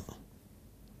ripple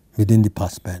within the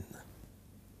pass band,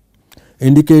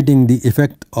 indicating the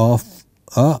effect of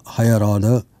a higher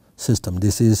order system.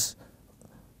 This is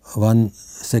one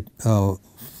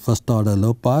first order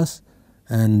low pass,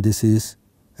 and this is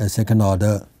a second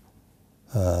order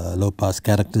low pass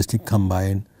characteristic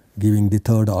combined, giving the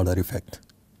third order effect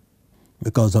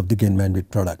because of the gain bandwidth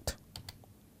product.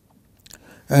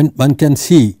 And one can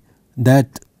see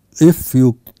that if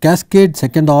you cascade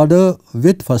second order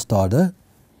with first order,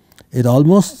 it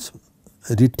almost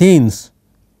retains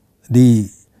the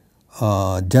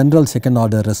general second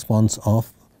order response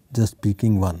of just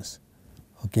peaking once.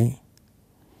 Okay.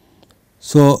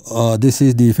 So, this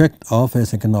is the effect of a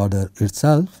second order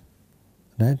itself,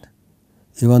 right,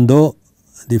 even though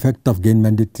the effect of gain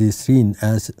bandwidth is seen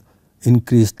as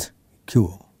increased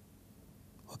Q,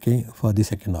 okay, for the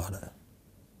second order.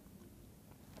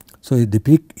 So, the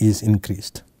peak is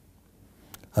increased,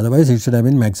 otherwise it should have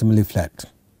been maximally flat.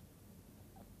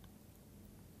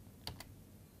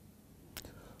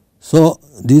 So,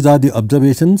 these are the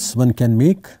observations one can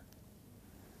make.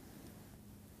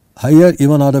 Higher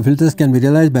even order filters can be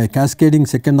realized by cascading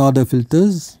second order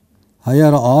filters.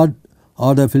 Higher odd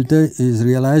order filter is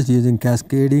realized using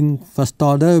cascading first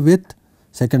order with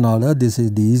second order. This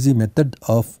is the easy method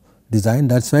of design.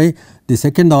 That is why the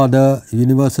second order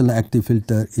universal active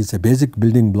filter is a basic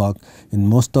building block in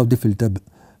most of the filter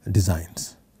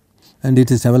designs, and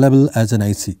it is available as an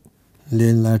IC.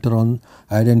 Later on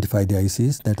identify the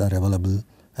ICs that are available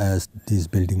as these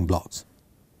building blocks.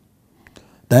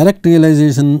 Direct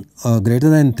realization greater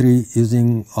than 3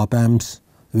 using op amps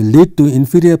will lead to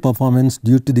inferior performance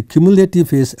due to the cumulative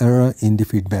phase error in the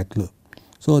feedback loop.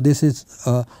 So, this is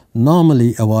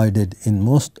normally avoided in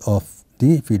most of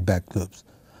the feedback loops,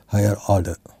 higher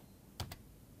order.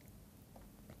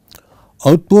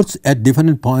 Outputs at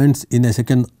different points in a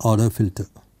second order filter.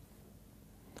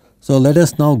 So, let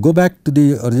us now go back to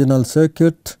the original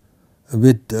circuit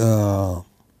with 3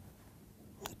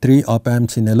 op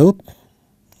amps in a loop,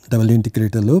 double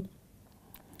integrator loop,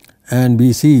 and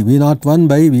we see V naught 1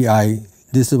 by Vi.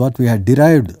 This is what we had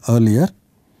derived earlier,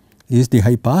 is the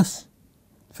high pass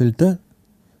filter,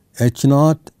 H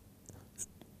naught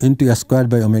into S squared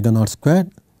by omega naught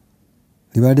squared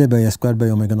divided by S squared by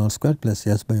omega naught squared plus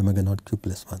S by omega naught q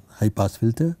plus 1, high pass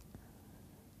filter.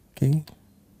 Okay.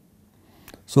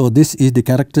 So, this is the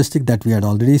characteristic that we had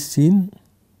already seen,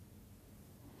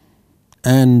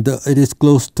 and it is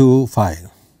close to 5.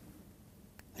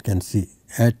 You can see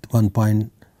at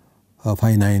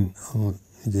 1.59,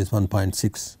 it is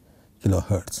 1.6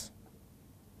 kilohertz,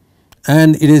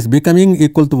 and it is becoming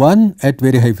equal to 1 at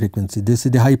very high frequency. This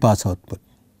is the high pass output.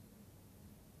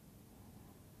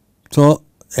 So,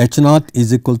 H naught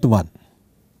is equal to 1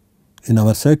 in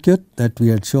our circuit that we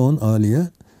had shown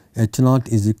earlier. H naught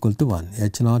is equal to 1.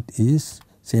 H naught is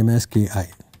same as Ki.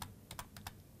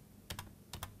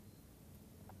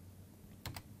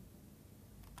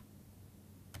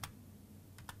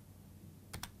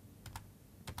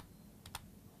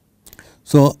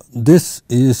 So, this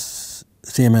is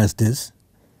same as this.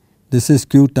 This is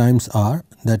q times r,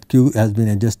 that q has been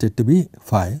adjusted to be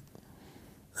phi,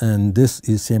 and this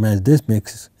is same as this,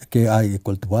 makes ki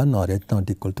equal to 1 or h naught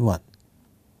equal to 1.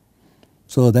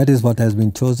 So, that is what has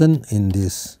been chosen in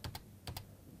this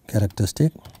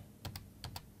characteristic.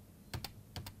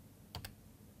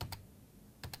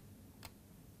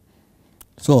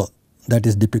 So, that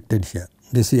is depicted here.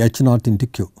 This is h naught into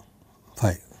q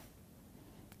phi.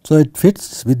 So, it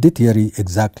fits with the theory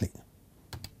exactly.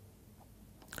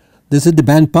 This is the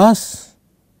band pass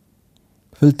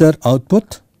filter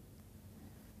output.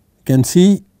 You can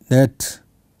see that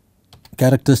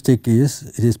characteristic is,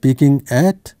 it is peaking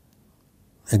at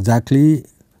exactly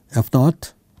f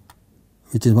naught,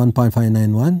 which is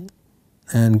 1.591,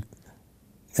 and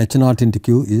h naught into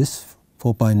q is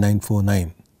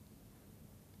 4.949,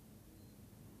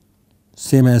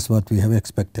 same as what we have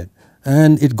expected,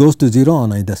 and it goes to 0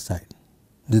 on either side.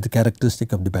 This is the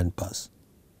characteristic of the band pass.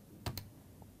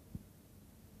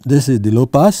 This is the low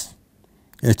pass,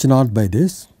 h naught by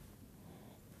this,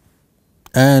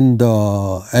 and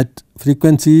at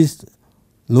frequencies,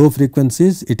 low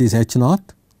frequencies, it is h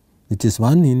naught, which is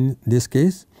 1 in this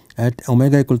case. At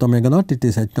omega equal to omega naught, it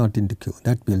is h naught into q,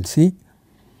 that we will see.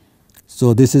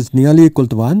 So, this is nearly equal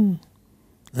to 1,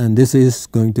 and this is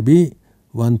going to be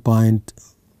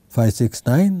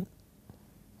 1.569,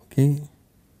 okay,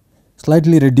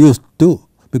 slightly reduced too,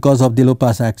 because of the low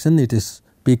pass action. It is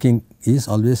peaking is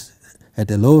always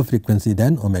at a lower frequency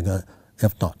than omega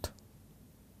f naught.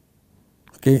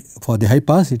 Okay. For the high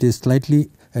pass, it is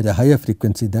slightly at a higher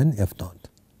frequency than f naught.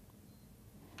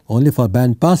 Only for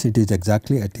band pass, it is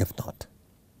exactly at f naught.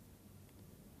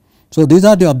 So, these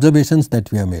are the observations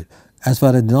that we have made. As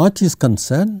far as notch is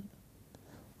concerned,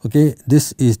 okay,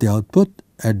 this is the output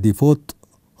at the 4th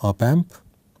op amp,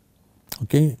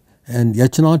 okay, and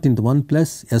h naught into 1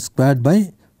 plus s squared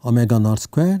by omega naught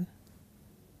squared,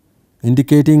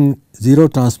 indicating 0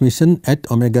 transmission at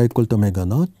omega equal to omega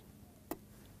naught.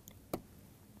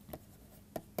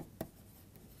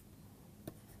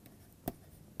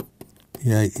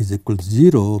 Ai is equal to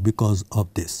 0 because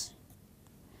of this,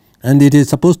 and it is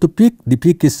supposed to peak. The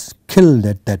peak is killed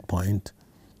at that point,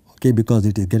 okay, because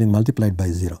it is getting multiplied by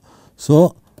 0.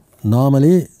 So,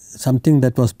 normally something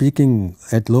that was peaking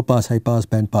at low pass, high pass,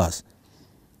 band pass,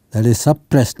 that is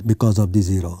suppressed because of the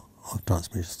 0 of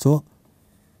transmission. So,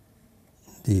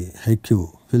 the high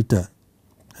Q filter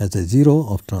has a 0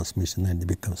 of transmission and it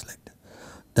becomes like that.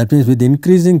 That means, with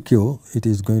increasing Q, it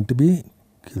is going to be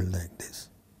killed like this.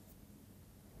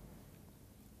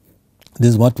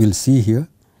 This is what we will see here.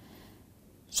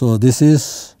 So, this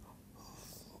is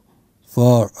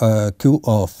for Q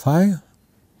of phi,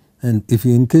 and if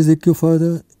you increase the Q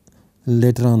further,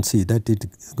 later on see that it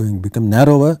is going to become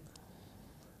narrower,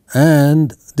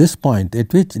 and this point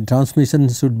at which transmission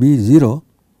should be 0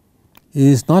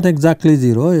 is not exactly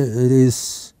 0, it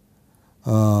is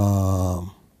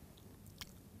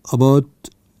about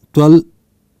 12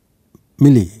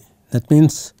 milli. That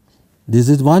means, this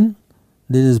is 1,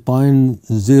 this is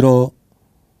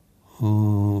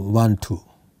 0.012,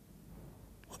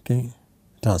 okay,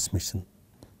 transmission.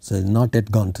 So, it is not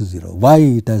yet gone to 0. Why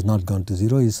it has not gone to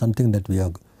 0 is something that we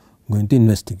are going to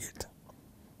investigate,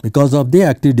 because of the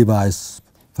active device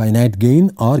finite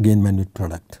gain or gain bandwidth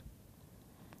product.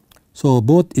 So,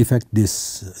 both affect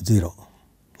this 0,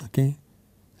 okay.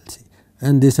 Let's see.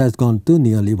 And this has gone to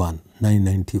nearly 1,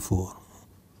 994,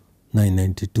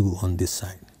 992 on this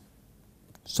side.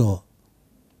 So,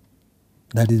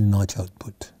 that is notch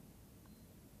output.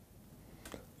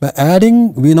 By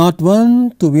adding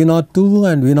V01 to V02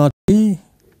 and V03,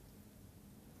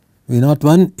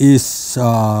 V01 is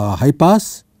high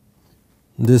pass,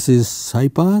 this is high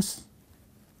pass,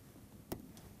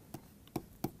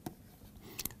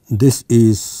 this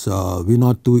is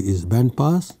V02 is band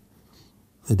pass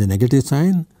with the negative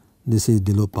sign, this is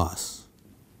the low pass.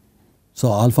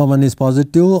 So, alpha 1 is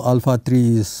positive, alpha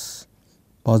 3 is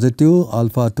positive,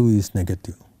 alpha 2 is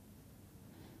negative.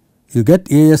 You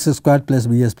get AS squared plus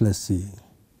BS plus C.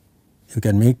 You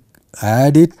can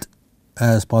add it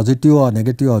as positive or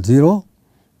negative or 0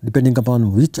 depending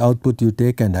upon which output you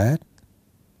take and add,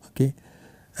 okay.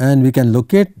 And we can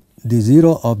locate the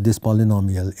 0 of this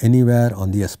polynomial anywhere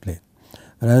on the S plane,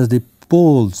 whereas the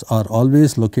poles are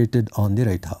always located on the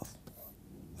right half,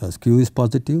 because Q is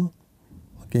positive,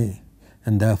 okay,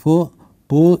 and therefore,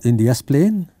 pole in the S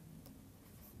plane,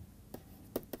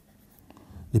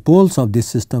 the poles of this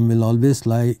system will always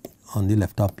lie on the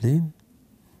left half plane,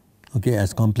 okay,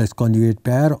 as complex conjugate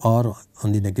pair or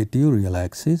on the negative real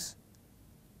axis,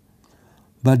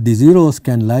 but the zeros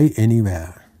can lie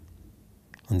anywhere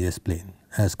on the S plane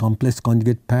as complex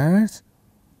conjugate pairs,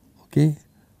 okay,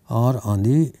 or on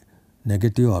the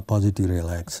negative or positive real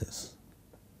axis.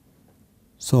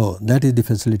 So, that is the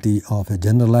facility of a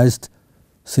generalized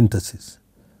synthesis.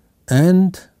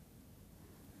 And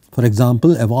for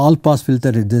example, a all pass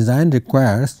filter design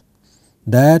requires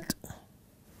that,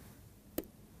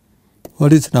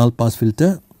 what is an all pass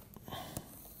filter?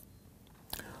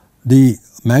 The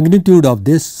magnitude of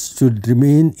this should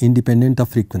remain independent of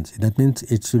frequency. That means,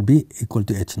 it should be equal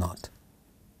to H naught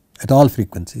at all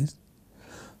frequencies.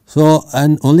 So,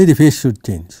 and only the phase should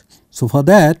change. So, for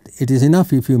that it is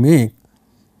enough if you make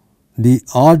the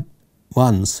odd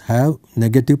ones have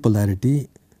negative polarity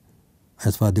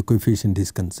as far as the coefficient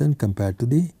is concerned compared to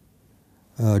the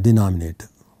denominator.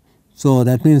 So,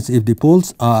 that means, if the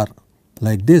poles are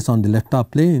like this on the left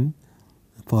half plane,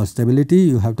 for stability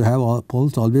you have to have all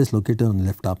poles always located on the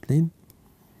left half plane.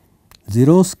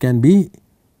 Zeros can be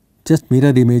just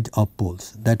mirror image of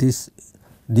poles, that is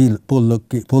the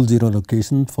pole 0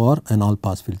 location for an all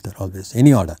pass filter, always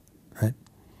any order, right.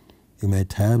 You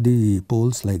might have the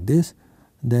poles like this,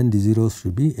 then the zeros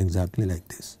should be exactly like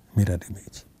this, mirror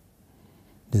image.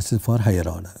 This is for higher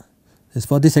order. This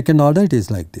for the second order, it is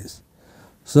like this.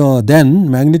 So, then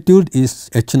magnitude is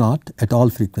H naught at all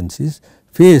frequencies,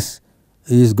 phase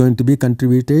is going to be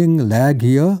contributing lag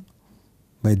here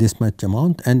by this much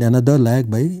amount and another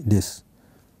lag by this,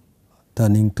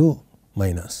 turning to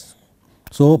minus.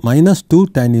 So, minus 2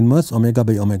 tan inverse omega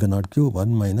by omega naught cube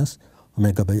 1 minus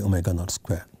omega by omega naught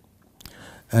square.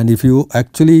 And if you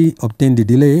actually obtain the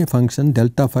delay function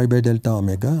delta phi by delta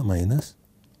omega minus,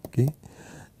 okay,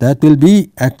 that will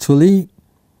be actually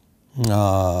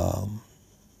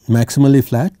maximally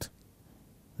flat.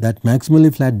 That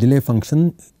maximally flat delay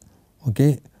function,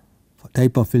 okay,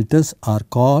 type of filters are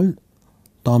called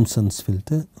Thomson's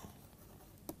filter.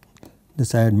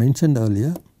 This I had mentioned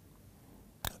earlier,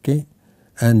 okay,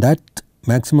 and that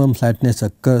maximum flatness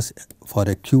occurs for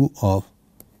a Q of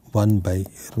 1 by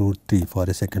root 3 for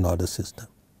a second order system.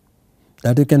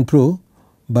 That you can prove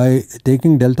by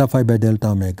taking delta phi by delta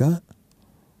omega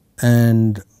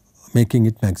and making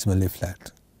it maximally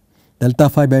flat. Delta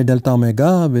phi by delta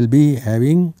omega will be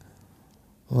having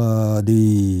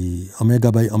the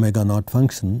omega by omega naught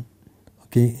function,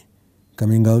 okay,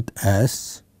 coming out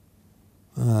as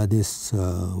this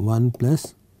 1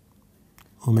 plus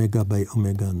omega by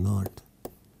omega naught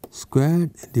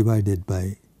squared divided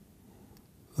by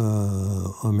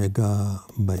omega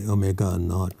by omega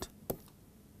naught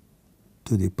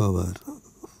to the power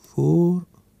 4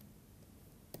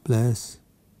 plus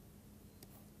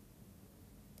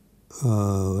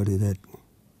what is that,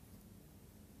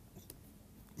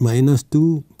 minus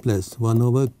 2 plus 1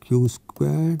 over q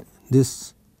squared,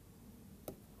 this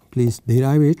please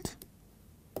derive it,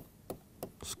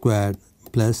 squared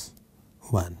plus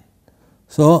 1.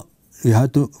 So, you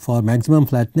have to, for maximum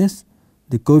flatness,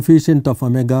 the coefficient of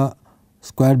omega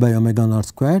squared by omega naught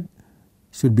squared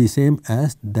should be same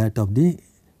as that of the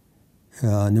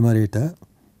numerator.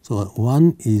 So,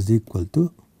 1 is equal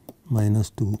to minus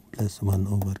 2 plus 1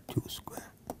 over q squared,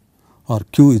 or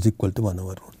q is equal to 1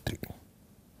 over root 3.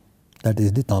 That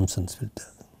is the Thomson's filter.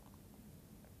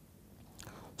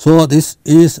 So, this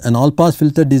is an all pass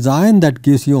filter design that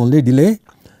gives you only delay,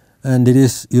 and it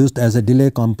is used as a delay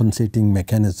compensating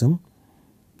mechanism,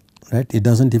 right. It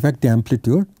does not affect the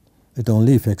amplitude, it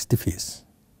only affects the phase.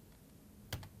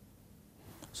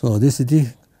 So, this is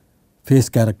the phase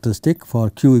characteristic for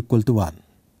q equal to 1,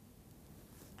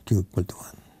 q equal to 1.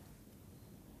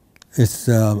 Its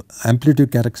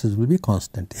amplitude characteristics will be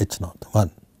constant h naught 1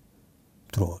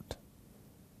 throughout.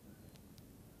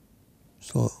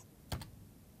 So,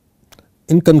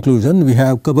 in conclusion, we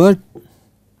have covered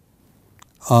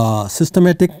a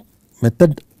systematic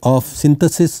method of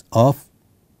synthesis of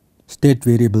state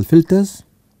variable filters,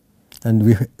 and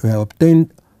we have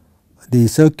obtained the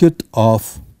circuit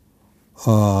of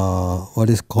what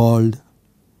is called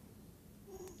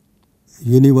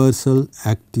universal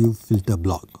active filter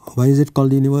block. Why is it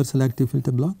called universal active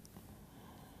filter block?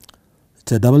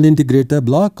 It is a double integrator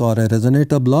block or a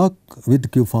resonator block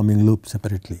with Q forming loop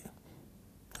separately.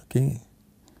 Okay.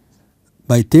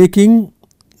 By taking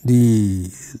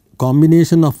the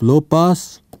combination of low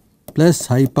pass plus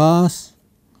high pass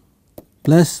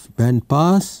plus band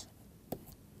pass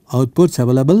outputs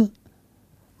available,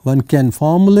 one can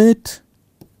formulate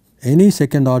any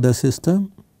second order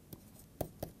system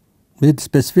with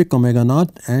specific omega naught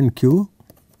and q,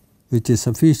 which is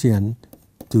sufficient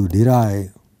to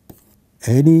derive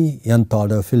any nth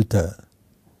order filter,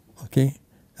 okay,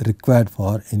 required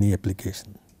for any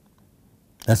application.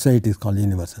 That is why it is called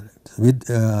universal. With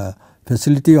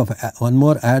facility of one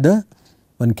more adder,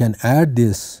 one can add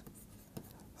this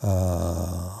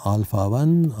alpha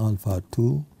 1, alpha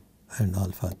 2 and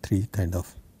alpha 3 kind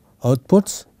of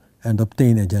outputs and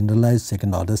obtain a generalized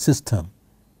second order system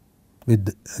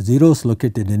with zeros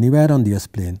located anywhere on the S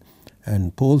plane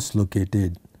and poles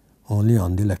located only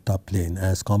on the left half plane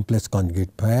as complex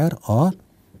conjugate pair or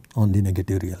on the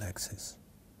negative real axis,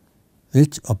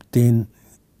 which obtain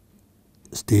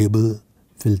stable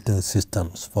filter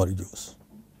systems for use.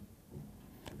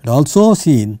 It also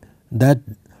seen that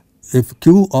if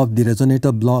Q of the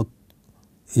resonator block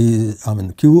is,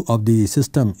 Q of the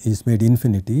system is made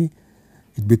infinity,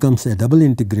 it becomes a double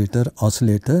integrator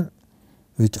oscillator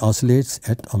which oscillates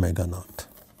at omega naught.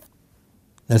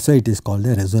 That is why it is called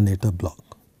a resonator block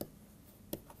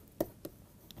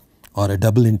or a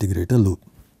double integrator loop.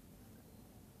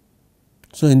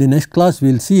 So, in the next class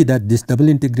we will see that this double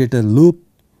integrator loop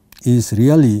is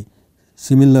really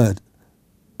similar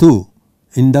to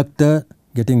inductor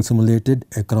getting simulated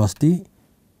across the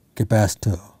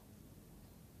capacitor,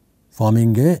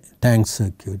 forming a tank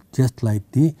circuit just like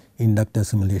the inductor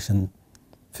simulation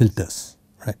filters,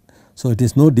 right. So, it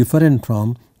is no different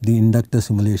from the inductor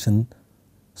simulation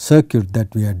circuit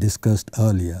that we had discussed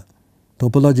earlier.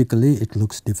 Topologically it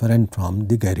looks different from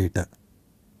the gyrator.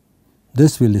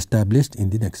 This we will establish in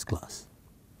the next class.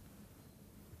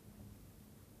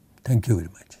 Thank you very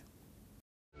much.